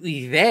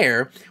completely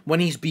there. When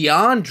he's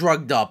beyond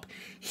drugged up,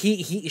 she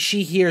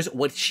hears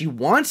what she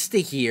wants to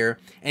hear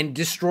and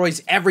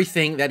destroys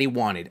everything that he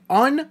wanted.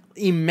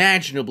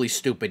 Unimaginably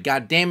stupid.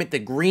 God damn it, the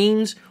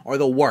Greens are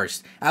the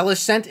worst.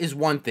 Alicent is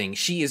one thing.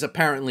 She is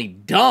apparently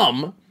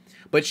dumb,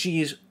 but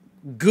she is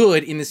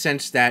good in the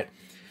sense that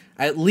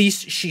at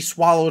least she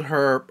swallowed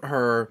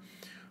her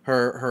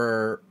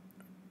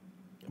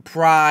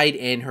pride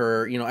and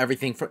her,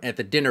 everything at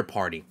the dinner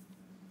party.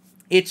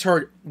 It's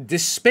her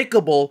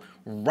despicable,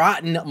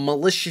 rotten,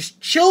 malicious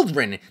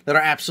children that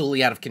are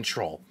absolutely out of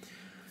control.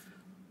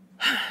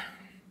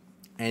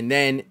 And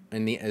then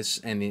in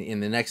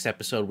the next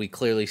episode, we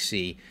clearly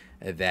see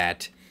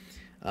that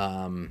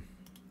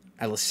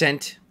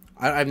Alicent,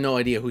 I have no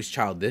idea whose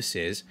child this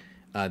is.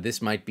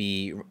 This might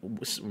be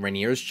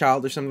Rhaenyra's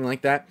child or something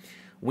like that.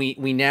 We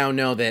now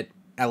know that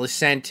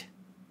Alicent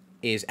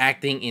is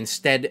acting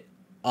instead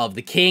of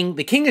the king.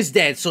 The king is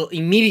dead, so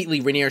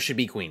immediately Rhaenyra should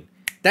be queen.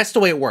 That's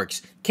the way it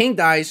works. King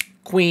dies,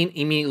 queen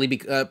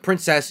immediately,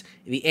 princess,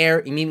 the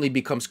heir immediately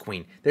becomes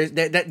queen.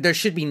 There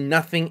should be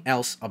nothing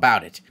else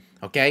about it,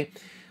 okay?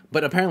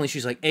 But apparently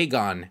she's like,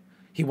 Aegon,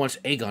 he wants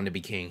Aegon to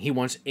be king. He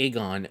wants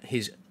Aegon,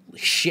 his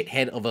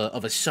shithead of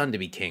a son, to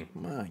be king.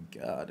 My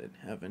God in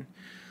heaven.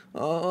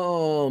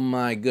 Oh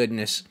my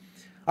goodness.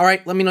 All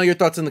right, let me know your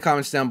thoughts in the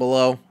comments down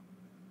below.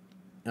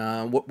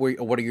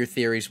 What are your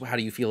theories? How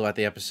do you feel about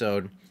the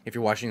episode? If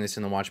you're watching this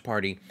in the watch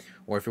party,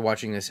 or if you're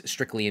watching this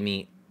strictly in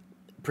the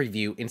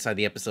preview inside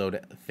the episode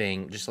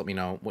thing, just let me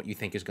know what you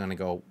think is going to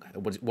go,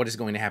 what is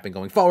going to happen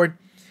going forward.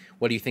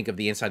 What do you think of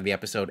the inside of the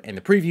episode and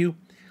the preview?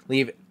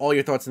 Leave all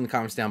your thoughts in the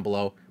comments down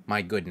below.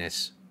 My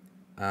goodness.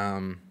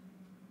 Yeah.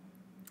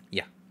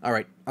 All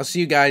right. I'll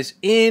see you guys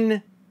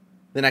in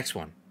the next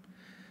one.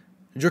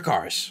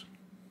 Dracarys.